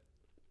you that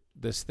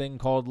this thing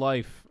called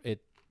life,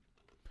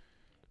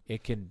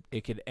 it can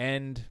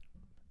end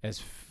as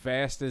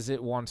fast as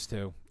it wants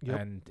to, Yep.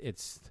 and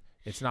it's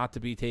not to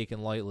be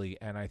taken lightly.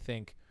 And I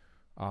think,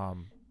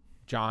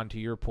 John, to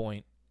your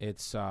point,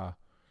 it's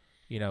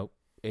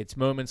it's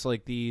moments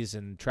like these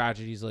and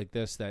tragedies like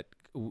this that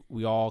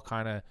we all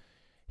kind of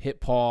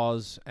hit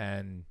pause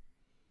and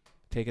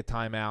take a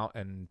time out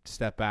and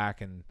step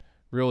back and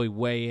really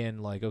weigh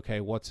in, like,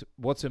 okay,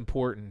 what's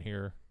important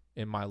here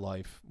in my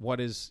life? What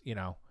is,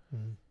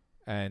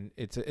 and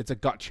it's a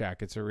gut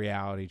check. It's a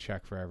reality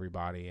check for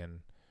everybody.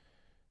 And,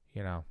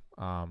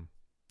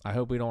 I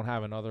hope we don't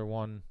have another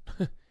one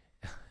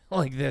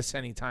like this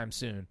anytime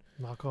soon.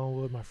 knock on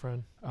wood, my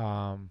friend.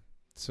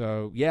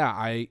 So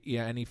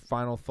any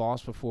final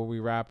thoughts before we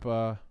wrap?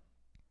 No,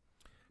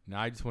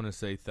 I just want to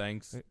say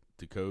thanks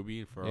to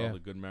Kobe for Yeah. all the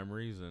good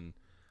memories, and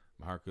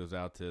my heart goes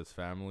out to his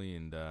family.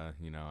 And I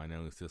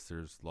know his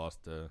sisters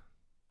lost a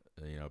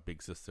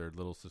big sister,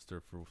 little sister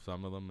for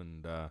some of them,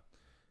 and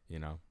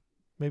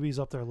Maybe he's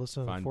up there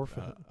listening to find,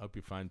 Forfeit. hope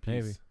you find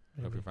peace.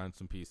 Maybe. Hope you find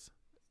some peace.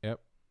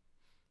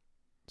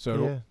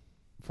 So Yeah.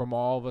 from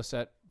all of us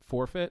at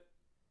Forfeit,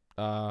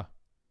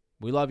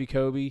 we love you,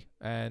 Kobe,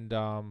 and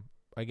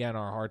again,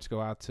 our hearts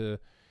go out to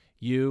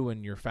you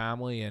and your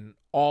family and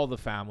all the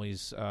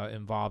families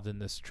involved in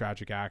this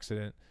tragic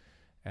accident.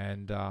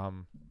 And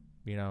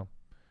the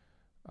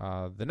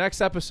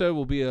next episode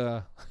will be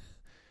a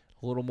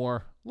little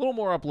more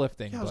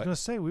uplifting. Yeah, I was but gonna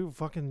say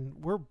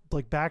we're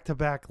like back to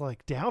back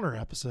like downer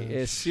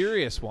episodes.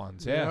 serious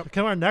ones. Yeah.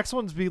 Can our next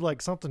ones be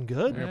like something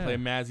good? We're gonna play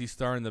Mazzy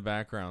Star in the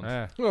background.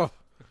 Yeah. oh,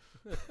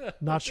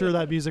 Not sure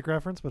that music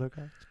reference, but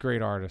okay.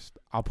 Great artist.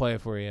 I'll play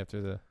it for you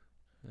after the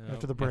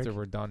After the break. after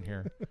we're done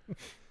here.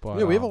 But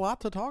yeah, we have a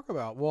lot to talk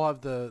about. We'll have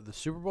the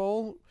Super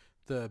Bowl,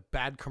 the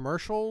bad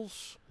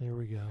commercials. Here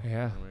we go.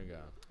 Yeah. There we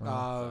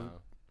go.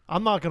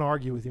 I'm not gonna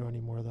argue with you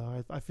anymore,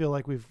 though. I feel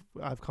like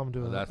I've come to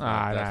Well, a.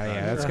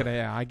 that's- That's gonna.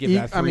 Yeah, I give E-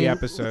 that I 3 mean,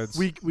 episodes.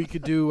 We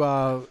could do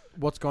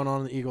what's going on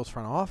in the Eagles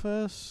front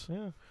office,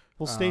 Yeah.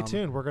 Well, stay Um,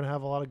 tuned. We're gonna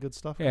have a lot of good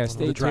stuff. yeah, going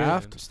stay on. The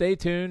draft. tuned. Stay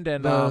tuned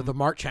and the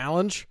Mark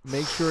Challenge.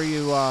 make sure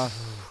you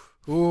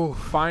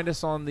find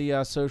us on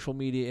the social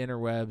media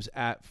interwebs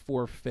at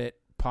Forfeit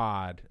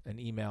Pod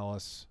and email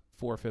us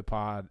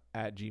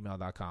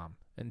forfeitpod@gmail.com.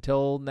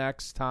 Until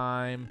next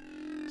time,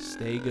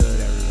 stay good,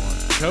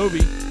 everyone. Kobe.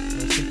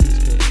 Rest in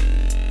peace, Kobe.